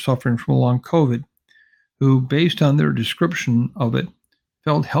individuals who are suffering from long COVID, who, based on their description of it,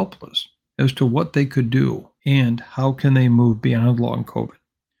 felt helpless as to what they could do and how can they move beyond long COVID.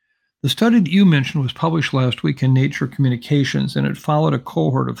 The study that you mentioned was published last week in Nature Communications, and it followed a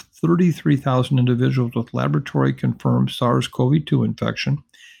cohort of 33,000 individuals with laboratory-confirmed SARS-CoV-2 infection,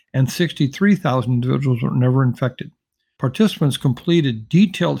 and 63,000 individuals were never infected. Participants completed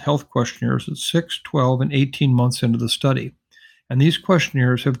detailed health questionnaires at 6, 12, and 18 months into the study. And these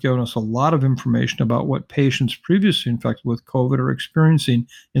questionnaires have given us a lot of information about what patients previously infected with COVID are experiencing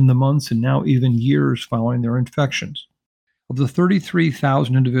in the months and now even years following their infections. Of the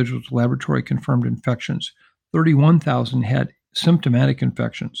 33,000 individuals with laboratory-confirmed infections, 31,000 had symptomatic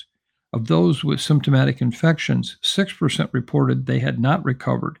infections. Of those with symptomatic infections, 6% reported they had not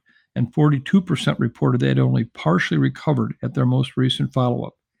recovered, and 42% reported they had only partially recovered at their most recent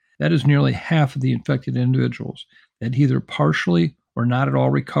follow-up. That is nearly half of the infected individuals that either partially or not at all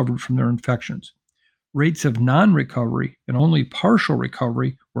recovered from their infections. Rates of non-recovery and only partial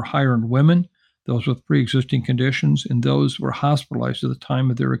recovery were higher in women, those with pre-existing conditions, and those who were hospitalized at the time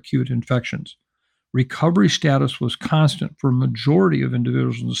of their acute infections. Recovery status was constant for a majority of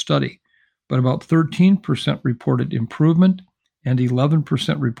individuals in the study, but about 13% reported improvement and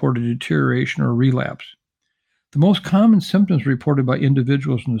 11% reported deterioration or relapse. The most common symptoms reported by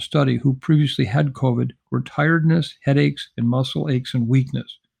individuals in the study who previously had COVID were tiredness, headaches, and muscle aches and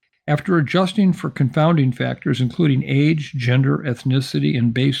weakness. After adjusting for confounding factors, including age, gender, ethnicity,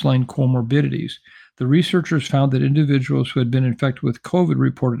 and baseline comorbidities, the researchers found that individuals who had been infected with COVID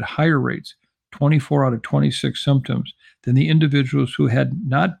reported higher rates, 24 out of 26 symptoms, than the individuals who had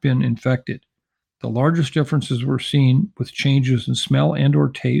not been infected. The largest differences were seen with changes in smell and or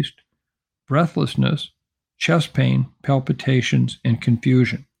taste, breathlessness, chest pain, palpitations, and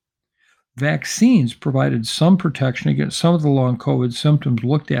confusion. Vaccines provided some protection against some of the long COVID symptoms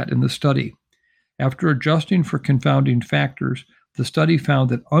looked at in the study. After adjusting for confounding factors, the study found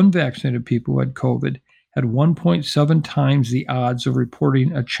that unvaccinated people who had COVID had 1.7 times the odds of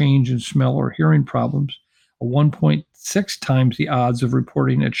reporting a change in smell or hearing problems, a 1.6 times the odds of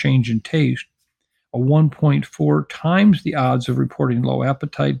reporting a change in taste, a 1.4 times the odds of reporting low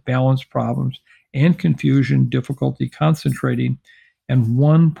appetite, balance problems, and confusion, difficulty concentrating, and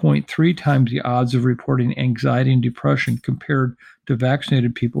 1.3 times the odds of reporting anxiety and depression compared to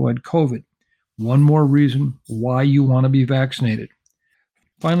vaccinated people who had COVID. One more reason why you want to be vaccinated.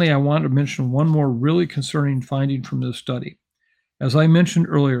 Finally, I want to mention one more really concerning finding from this study. As I mentioned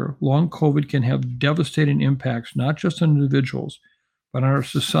earlier, long COVID can have devastating impacts not just on individuals, but on our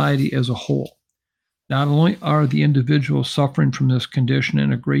society as a whole. Not only are the individuals suffering from this condition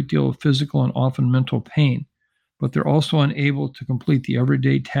in a great deal of physical and often mental pain, but they're also unable to complete the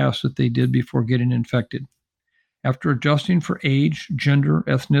everyday tasks that they did before getting infected. After adjusting for age, gender,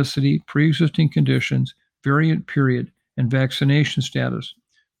 ethnicity, pre-existing conditions, variant period, and vaccination status,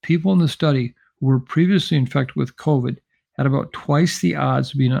 People in the study who were previously infected with COVID had about twice the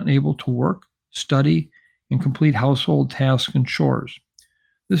odds of being unable to work, study, and complete household tasks and chores.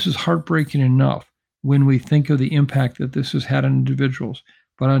 This is heartbreaking enough when we think of the impact that this has had on individuals.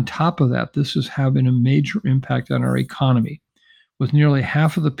 But on top of that, this is having a major impact on our economy, with nearly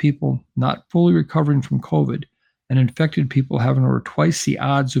half of the people not fully recovering from COVID and infected people having over twice the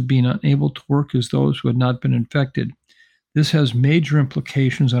odds of being unable to work as those who had not been infected. This has major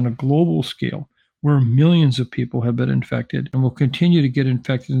implications on a global scale where millions of people have been infected and will continue to get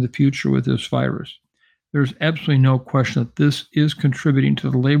infected in the future with this virus. There's absolutely no question that this is contributing to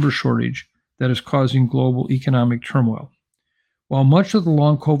the labor shortage that is causing global economic turmoil. While much of the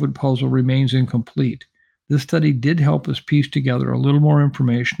long COVID puzzle remains incomplete, this study did help us piece together a little more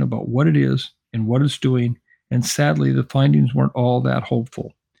information about what it is and what it's doing, and sadly, the findings weren't all that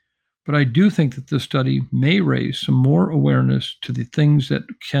hopeful. But I do think that this study may raise some more awareness to the things that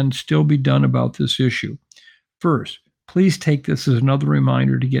can still be done about this issue. First, please take this as another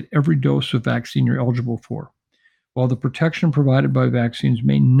reminder to get every dose of vaccine you're eligible for. While the protection provided by vaccines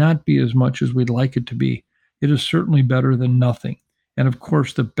may not be as much as we'd like it to be, it is certainly better than nothing. And of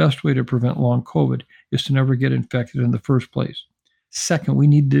course, the best way to prevent long COVID is to never get infected in the first place. Second, we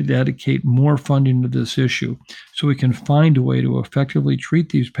need to dedicate more funding to this issue so we can find a way to effectively treat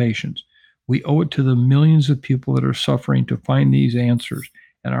these patients. We owe it to the millions of people that are suffering to find these answers,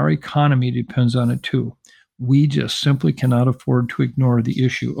 and our economy depends on it too. We just simply cannot afford to ignore the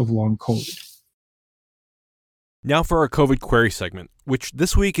issue of long COVID. Now for our COVID query segment, which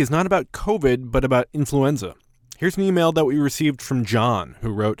this week is not about COVID, but about influenza. Here's an email that we received from John,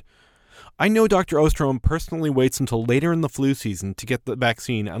 who wrote, I know Dr. Osterholm personally waits until later in the flu season to get the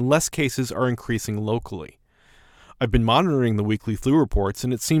vaccine unless cases are increasing locally. I've been monitoring the weekly flu reports,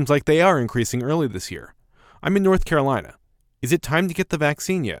 and it seems like they are increasing early this year. I'm in North Carolina. Is it time to get the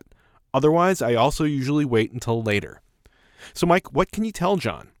vaccine yet? Otherwise, I also usually wait until later. So, Mike, what can you tell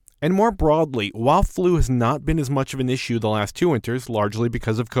John? And more broadly, while flu has not been as much of an issue the last two winters, largely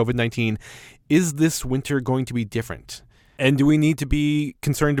because of COVID-19, is this winter going to be different? And do we need to be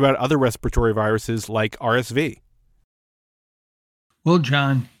concerned about other respiratory viruses like RSV? Well,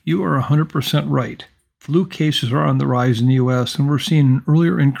 John, you are 100% right. Flu cases are on the rise in the U.S., and we're seeing an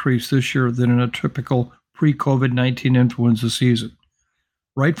earlier increase this year than in a typical pre-COVID-19 influenza season.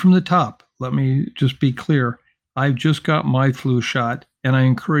 Right from the top, let me just be clear, I've just got my flu shot, and I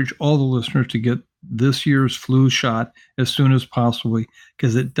encourage all the listeners to get this year's flu shot as soon as possible,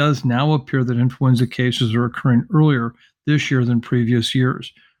 because it does now appear that influenza cases are occurring earlier this year than previous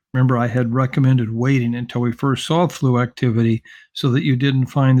years. Remember, I had recommended waiting until we first saw flu activity so that you didn't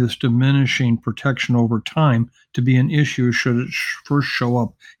find this diminishing protection over time to be an issue should it first show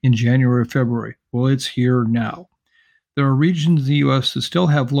up in January or February. Well, it's here now. There are regions in the U.S. that still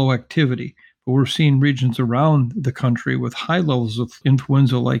have low activity, but we're seeing regions around the country with high levels of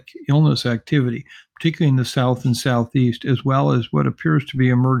influenza-like illness activity, particularly in the South and Southeast, as well as what appears to be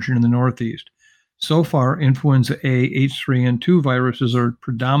emerging in the Northeast. So far, influenza A, H3, and 2 viruses are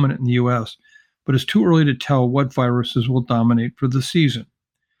predominant in the U.S., but it's too early to tell what viruses will dominate for the season.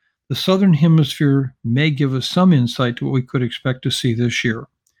 The Southern Hemisphere may give us some insight to what we could expect to see this year.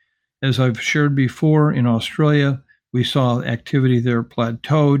 As I've shared before, in Australia, we saw activity there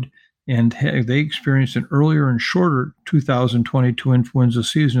plateaued, and they experienced an earlier and shorter 2022 influenza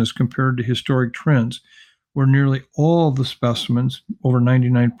season as compared to historic trends, where nearly all of the specimens, over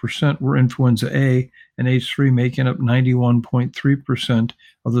 99%, were influenza A, and H3 making up 91.3%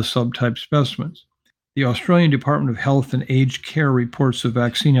 of the subtype specimens. The Australian Department of Health and Aged Care reports the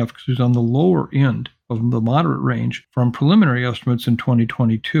vaccine efficacy is on the lower end of the moderate range from preliminary estimates in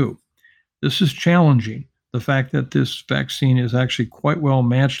 2022. This is challenging. The fact that this vaccine is actually quite well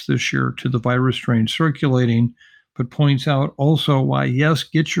matched this year to the virus strain circulating, but points out also why, yes,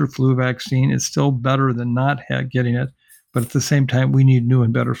 get your flu vaccine. It's still better than not getting it, but at the same time, we need new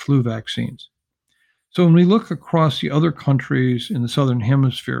and better flu vaccines. So when we look across the other countries in the Southern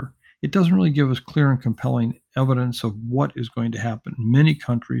Hemisphere, it doesn't really give us clear and compelling evidence of what is going to happen. Many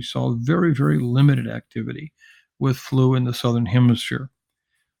countries saw very, very limited activity with flu in the Southern Hemisphere.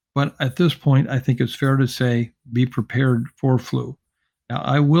 But at this point, I think it's fair to say, be prepared for flu. Now,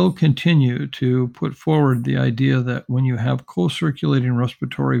 I will continue to put forward the idea that when you have co-circulating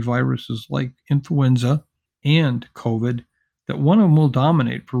respiratory viruses like influenza and COVID, that one of them will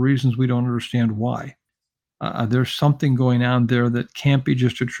dominate for reasons we don't understand why. There's something going on there that can't be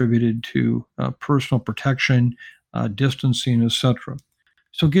just attributed to personal protection, distancing, etc.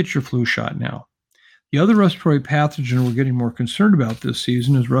 So get your flu shot now. The other respiratory pathogen we're getting more concerned about this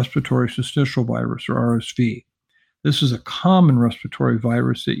season is respiratory syncytial virus, or RSV. This is a common respiratory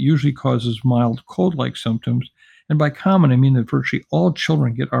virus that usually causes mild cold-like symptoms. And by common, I mean that virtually all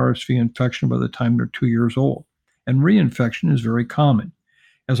children get RSV infection by the time they're 2 years old. And reinfection is very common.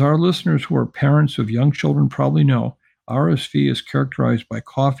 As our listeners who are parents of young children probably know, RSV is characterized by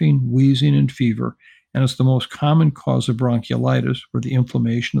coughing, wheezing, and fever, and it's the most common cause of bronchiolitis, or the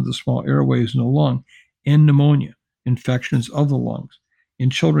inflammation of the small airways in the lung, and pneumonia, infections of the lungs, in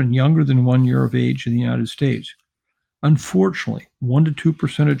children younger than 1 year of age in the United States. Unfortunately, 1 to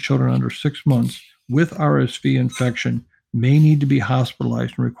 2% of children under 6 months with RSV infection may need to be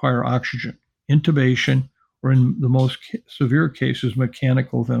hospitalized and require oxygen, intubation, or in the most severe cases,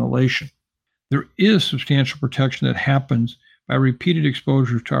 mechanical ventilation. There is substantial protection that happens by repeated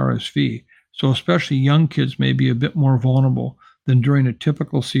exposure to RSV, so especially young kids may be a bit more vulnerable than during a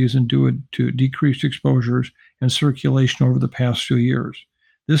typical season due to decreased exposures and circulation over the past few years.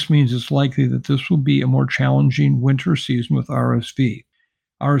 This means it's likely that this will be a more challenging winter season with RSV.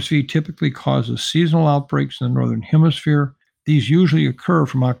 RSV typically causes seasonal outbreaks in the Northern Hemisphere. These usually occur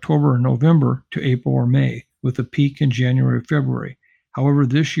from October or November to April or May, with a peak in January or February. However,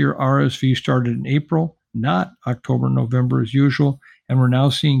 this year RSV started in April, not October and November as usual, and we're now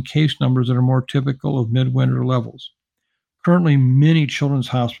seeing case numbers that are more typical of midwinter levels. Currently, many children's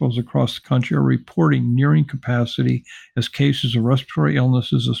hospitals across the country are reporting nearing capacity as cases of respiratory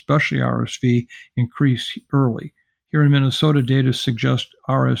illnesses, especially RSV, increase early. Here in Minnesota, data suggest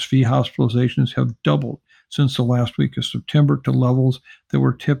RSV hospitalizations have doubled since the last week of September to levels that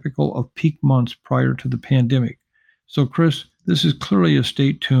were typical of peak months prior to the pandemic. So, Chris, this is clearly a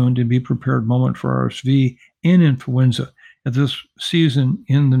stay tuned and be prepared moment for RSV and influenza, as this season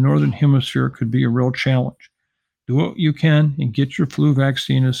in the Northern Hemisphere could be a real challenge. Do what you can and get your flu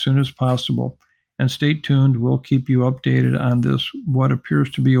vaccine as soon as possible. And stay tuned. We'll keep you updated on this, what appears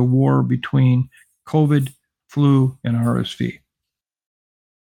to be a war between COVID, flu, and RSV.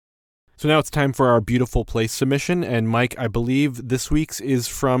 So now it's time for our beautiful place submission. And Mike, I believe this week's is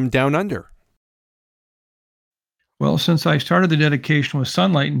from Down Under. Well, since I started the dedication with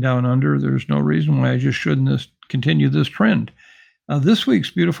sunlight and Down Under, there's no reason why I just shouldn't continue this trend. This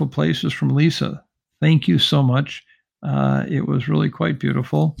week's beautiful place is from Lisa. Thank you so much. It was really quite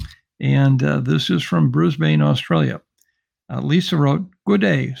beautiful. And this is from Brisbane, Australia. Lisa wrote, "Good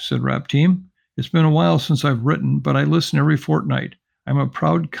day," said Rap Team. "It's been a while since I've written, but I listen every fortnight. I'm a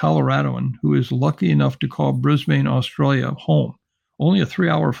proud Coloradoan who is lucky enough to call Brisbane, Australia home, only a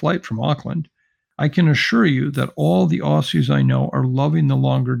 3-hour flight from Auckland. I can assure you that all the Aussies I know are loving the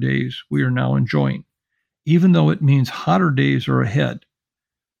longer days we are now enjoying, even though it means hotter days are ahead.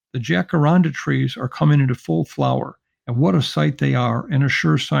 The jacaranda trees are coming into full flower, and what a sight they are, and a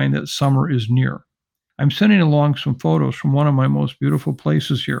sure sign that summer is near. I'm sending along some photos from one of my most beautiful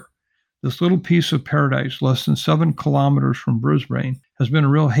places here. This little piece of paradise, less than 7 kilometers from Brisbane, has been a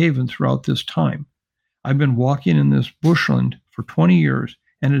real haven throughout this time. I've been walking in this bushland for 20 years,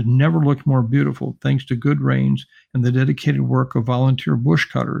 and it never looked more beautiful thanks to good rains and the dedicated work of volunteer bush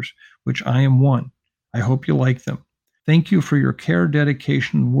cutters, which I am one. I hope you like them. Thank you for your care,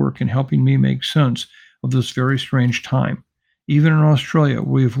 dedication, and work in helping me make sense of this very strange time. Even in Australia,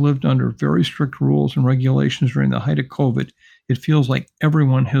 we have lived under very strict rules and regulations during the height of COVID. It feels like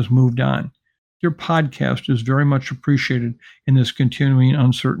everyone has moved on. Your podcast is very much appreciated in this continuing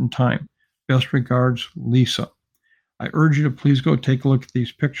uncertain time. Best regards, Lisa." I urge you to please go take a look at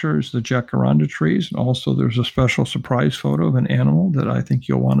these pictures, the jacaranda trees, and also there's a special surprise photo of an animal that I think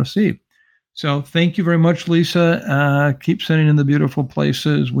you'll want to see. So thank you very much, Lisa. Keep sending in the beautiful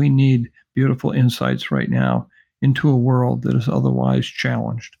places. We need beautiful insights right now into a world that is otherwise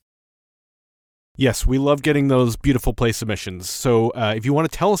challenged. Yes, we love getting those beautiful place submissions. So if you want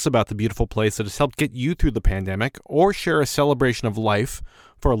to tell us about the beautiful place that has helped get you through the pandemic, or share a celebration of life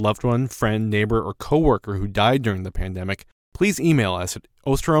for a loved one, friend, neighbor, or coworker who died during the pandemic, please email us at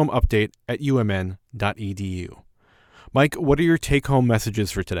osterholmupdate@umn.edu. Mike, what are your take-home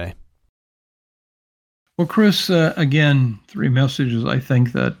messages for today? Well, Chris, again, 3 messages I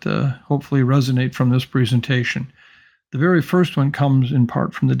think that hopefully resonate from this presentation. The very first one comes in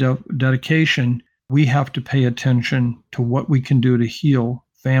part from the dedication. We have to pay attention to what we can do to heal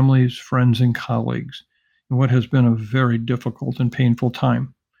families, friends, and colleagues in what has been a very difficult and painful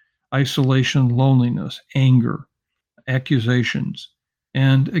time. Isolation, loneliness, anger, accusations.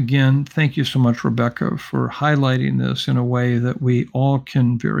 And again, thank you so much, Rebecca, for highlighting this in a way that we all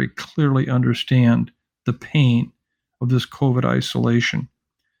can very clearly understand the pain of this COVID isolation.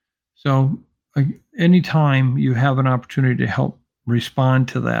 So anytime you have an opportunity to help respond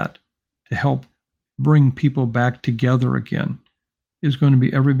to that, to help bring people back together again, is going to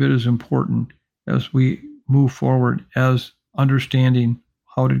be every bit as important as we move forward as understanding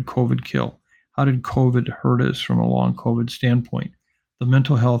how did COVID kill? How did COVID hurt us from a long COVID standpoint? The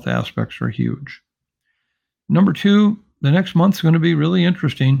mental health aspects are huge. Number two, the next month's going to be really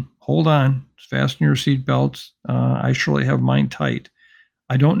interesting. Hold on, fasten your seatbelts. I surely have mine tight.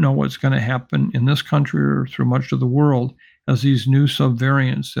 I don't know what's going to happen in this country or through much of the world as these new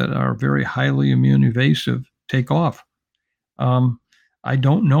subvariants that are very highly immune evasive take off. I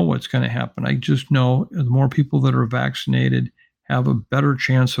don't know what's going to happen. I just know the more people that are vaccinated have a better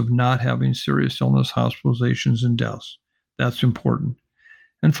chance of not having serious illness, hospitalizations, and deaths. That's important.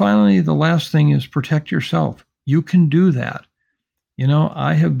 And finally, the last thing is protect yourself. You can do that. You know,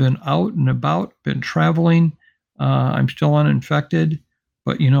 I have been out and about, been traveling. I'm still uninfected.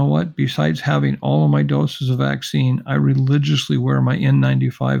 But you know what? Besides having all of my doses of vaccine, I religiously wear my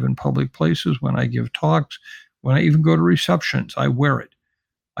N95 in public places when I give talks, when I even go to receptions, I wear it.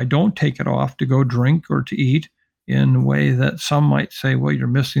 I don't take it off to go drink or to eat in a way that some might say, well, you're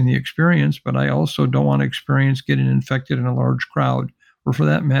missing the experience, but I also don't want to experience getting infected in a large crowd, or for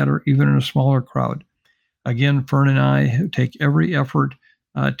that matter, even in a smaller crowd. Again, Fern and I take every effort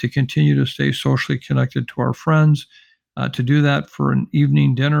to continue to stay socially connected to our friends. To do that for an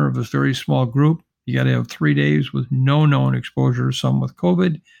evening dinner of a very small group, you got to have 3 days with no known exposure, some with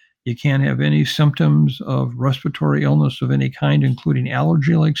COVID. You can't have any symptoms of respiratory illness of any kind, including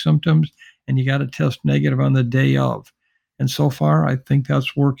allergy-like symptoms, and you got to test negative on the day of. And so far, I think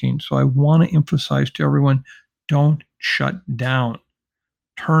that's working. So I want to emphasize to everyone, don't shut down.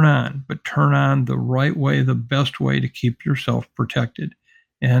 Turn on, but turn on the right way, the best way to keep yourself protected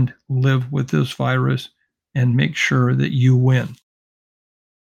and live with this virus and make sure that you win.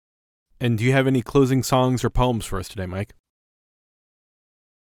 And do you have any closing songs or poems for us today, Mike?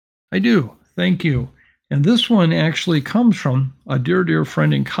 I do. Thank you. And this one actually comes from a dear, dear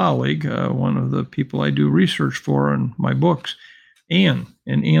friend and colleague, one of the people I do research for in my books, Anne.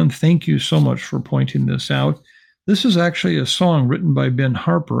 And Anne, thank you so much for pointing this out. This is actually a song written by Ben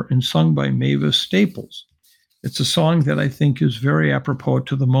Harper and sung by Mavis Staples. It's a song that I think is very apropos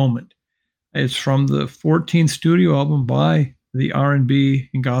to the moment. It's from the 14th studio album by the R&B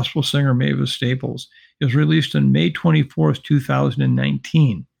and gospel singer Mavis Staples. It was released on May 24th,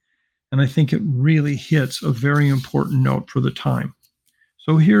 2019. And I think it really hits a very important note for the time.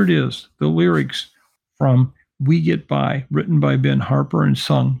 So here it is, the lyrics from We Get By, written by Ben Harper and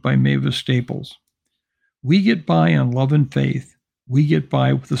sung by Mavis Staples. We get by on love and faith. We get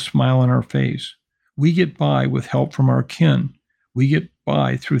by with a smile on our face. We get by with help from our kin. We get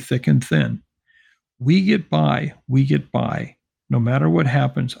by through thick and thin. We get by, we get by. No matter what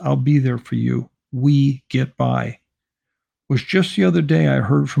happens, I'll be there for you. We get by. Was just the other day I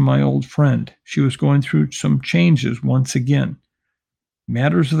heard from my old friend. She was going through some changes once again.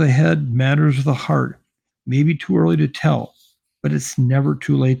 Matters of the head, matters of the heart. Maybe too early to tell, but it's never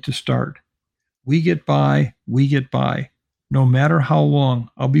too late to start. We get by, we get by. No matter how long,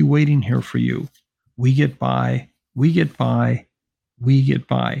 I'll be waiting here for you. We get by, we get by, we get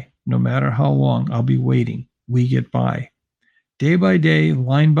by. No matter how long, I'll be waiting. We get by. Day by day,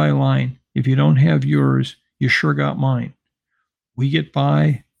 line by line. If you don't have yours, you sure got mine. We get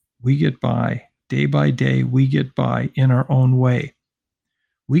by, day by day, we get by in our own way.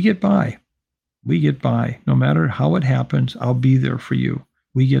 We get by, no matter how it happens, I'll be there for you.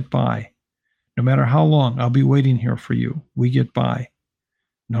 We get by. No matter how long, I'll be waiting here for you. We get by.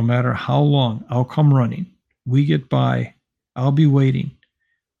 No matter how long, I'll come running. We get by, I'll be waiting.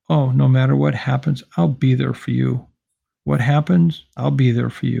 Oh, no matter what happens, I'll be there for you. What happens, I'll be there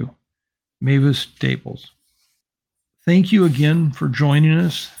for you. Mavis Staples. Thank you again for joining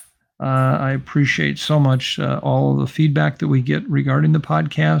us. I appreciate so much all of the feedback that we get regarding the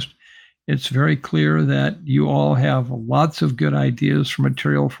podcast. It's very clear that you all have lots of good ideas for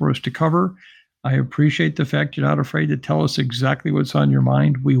material for us to cover. I appreciate the fact you're not afraid to tell us exactly what's on your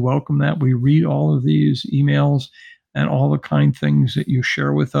mind. We welcome that. We read all of these emails and all the kind things that you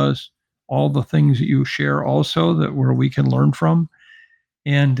share with us, all the things that you share also that where we can learn from.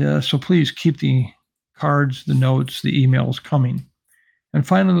 And so please keep the cards, the notes, the emails coming. And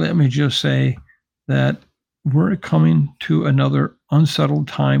finally, let me just say that we're coming to another unsettled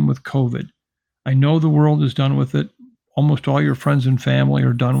time with COVID. I know the world is done with it. Almost all your friends and family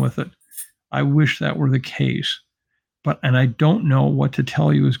are done with it. I wish that were the case. And I don't know what to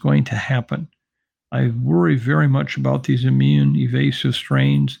tell you is going to happen. I worry very much about these immune evasive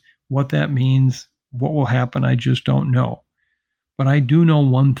strains, what that means, what will happen, I just don't know. But I do know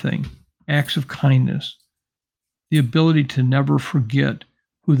one thing, acts of kindness, the ability to never forget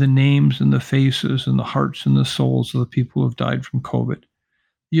who the names and the faces and the hearts and the souls of the people who have died from COVID.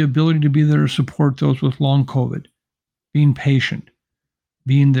 the ability to be there to support those with long COVID, being patient,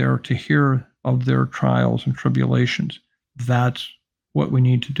 being there to hear of their trials and tribulations. That's what we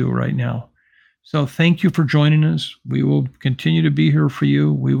need to do right now. So thank you for joining us. We will continue to be here for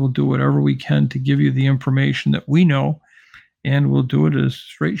you. We will do whatever we can to give you the information that we know, and we'll do it as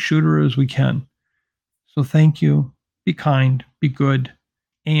straight shooter as we can. So thank you. Be kind, be good,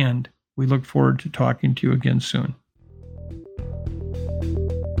 and we look forward to talking to you again soon.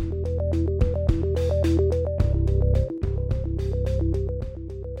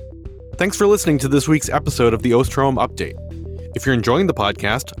 Thanks for listening to this week's episode of the Osterholm Update. If you're enjoying the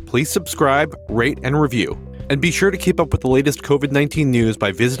podcast, please subscribe, rate, and review. And be sure to keep up with the latest COVID-19 news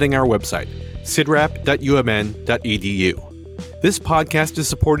by visiting our website, cidrap.umn.edu. This podcast is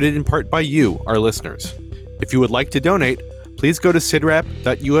supported in part by you, our listeners. If you would like to donate, please go to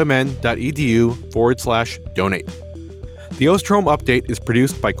cidrap.umn.edu/donate. The Osterholm Update is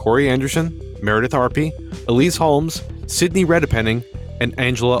produced by Corey Anderson, Meredith Arpey, Elise Holmes, Sydney Redepenning, and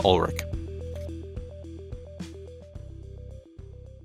Angela Ulrich.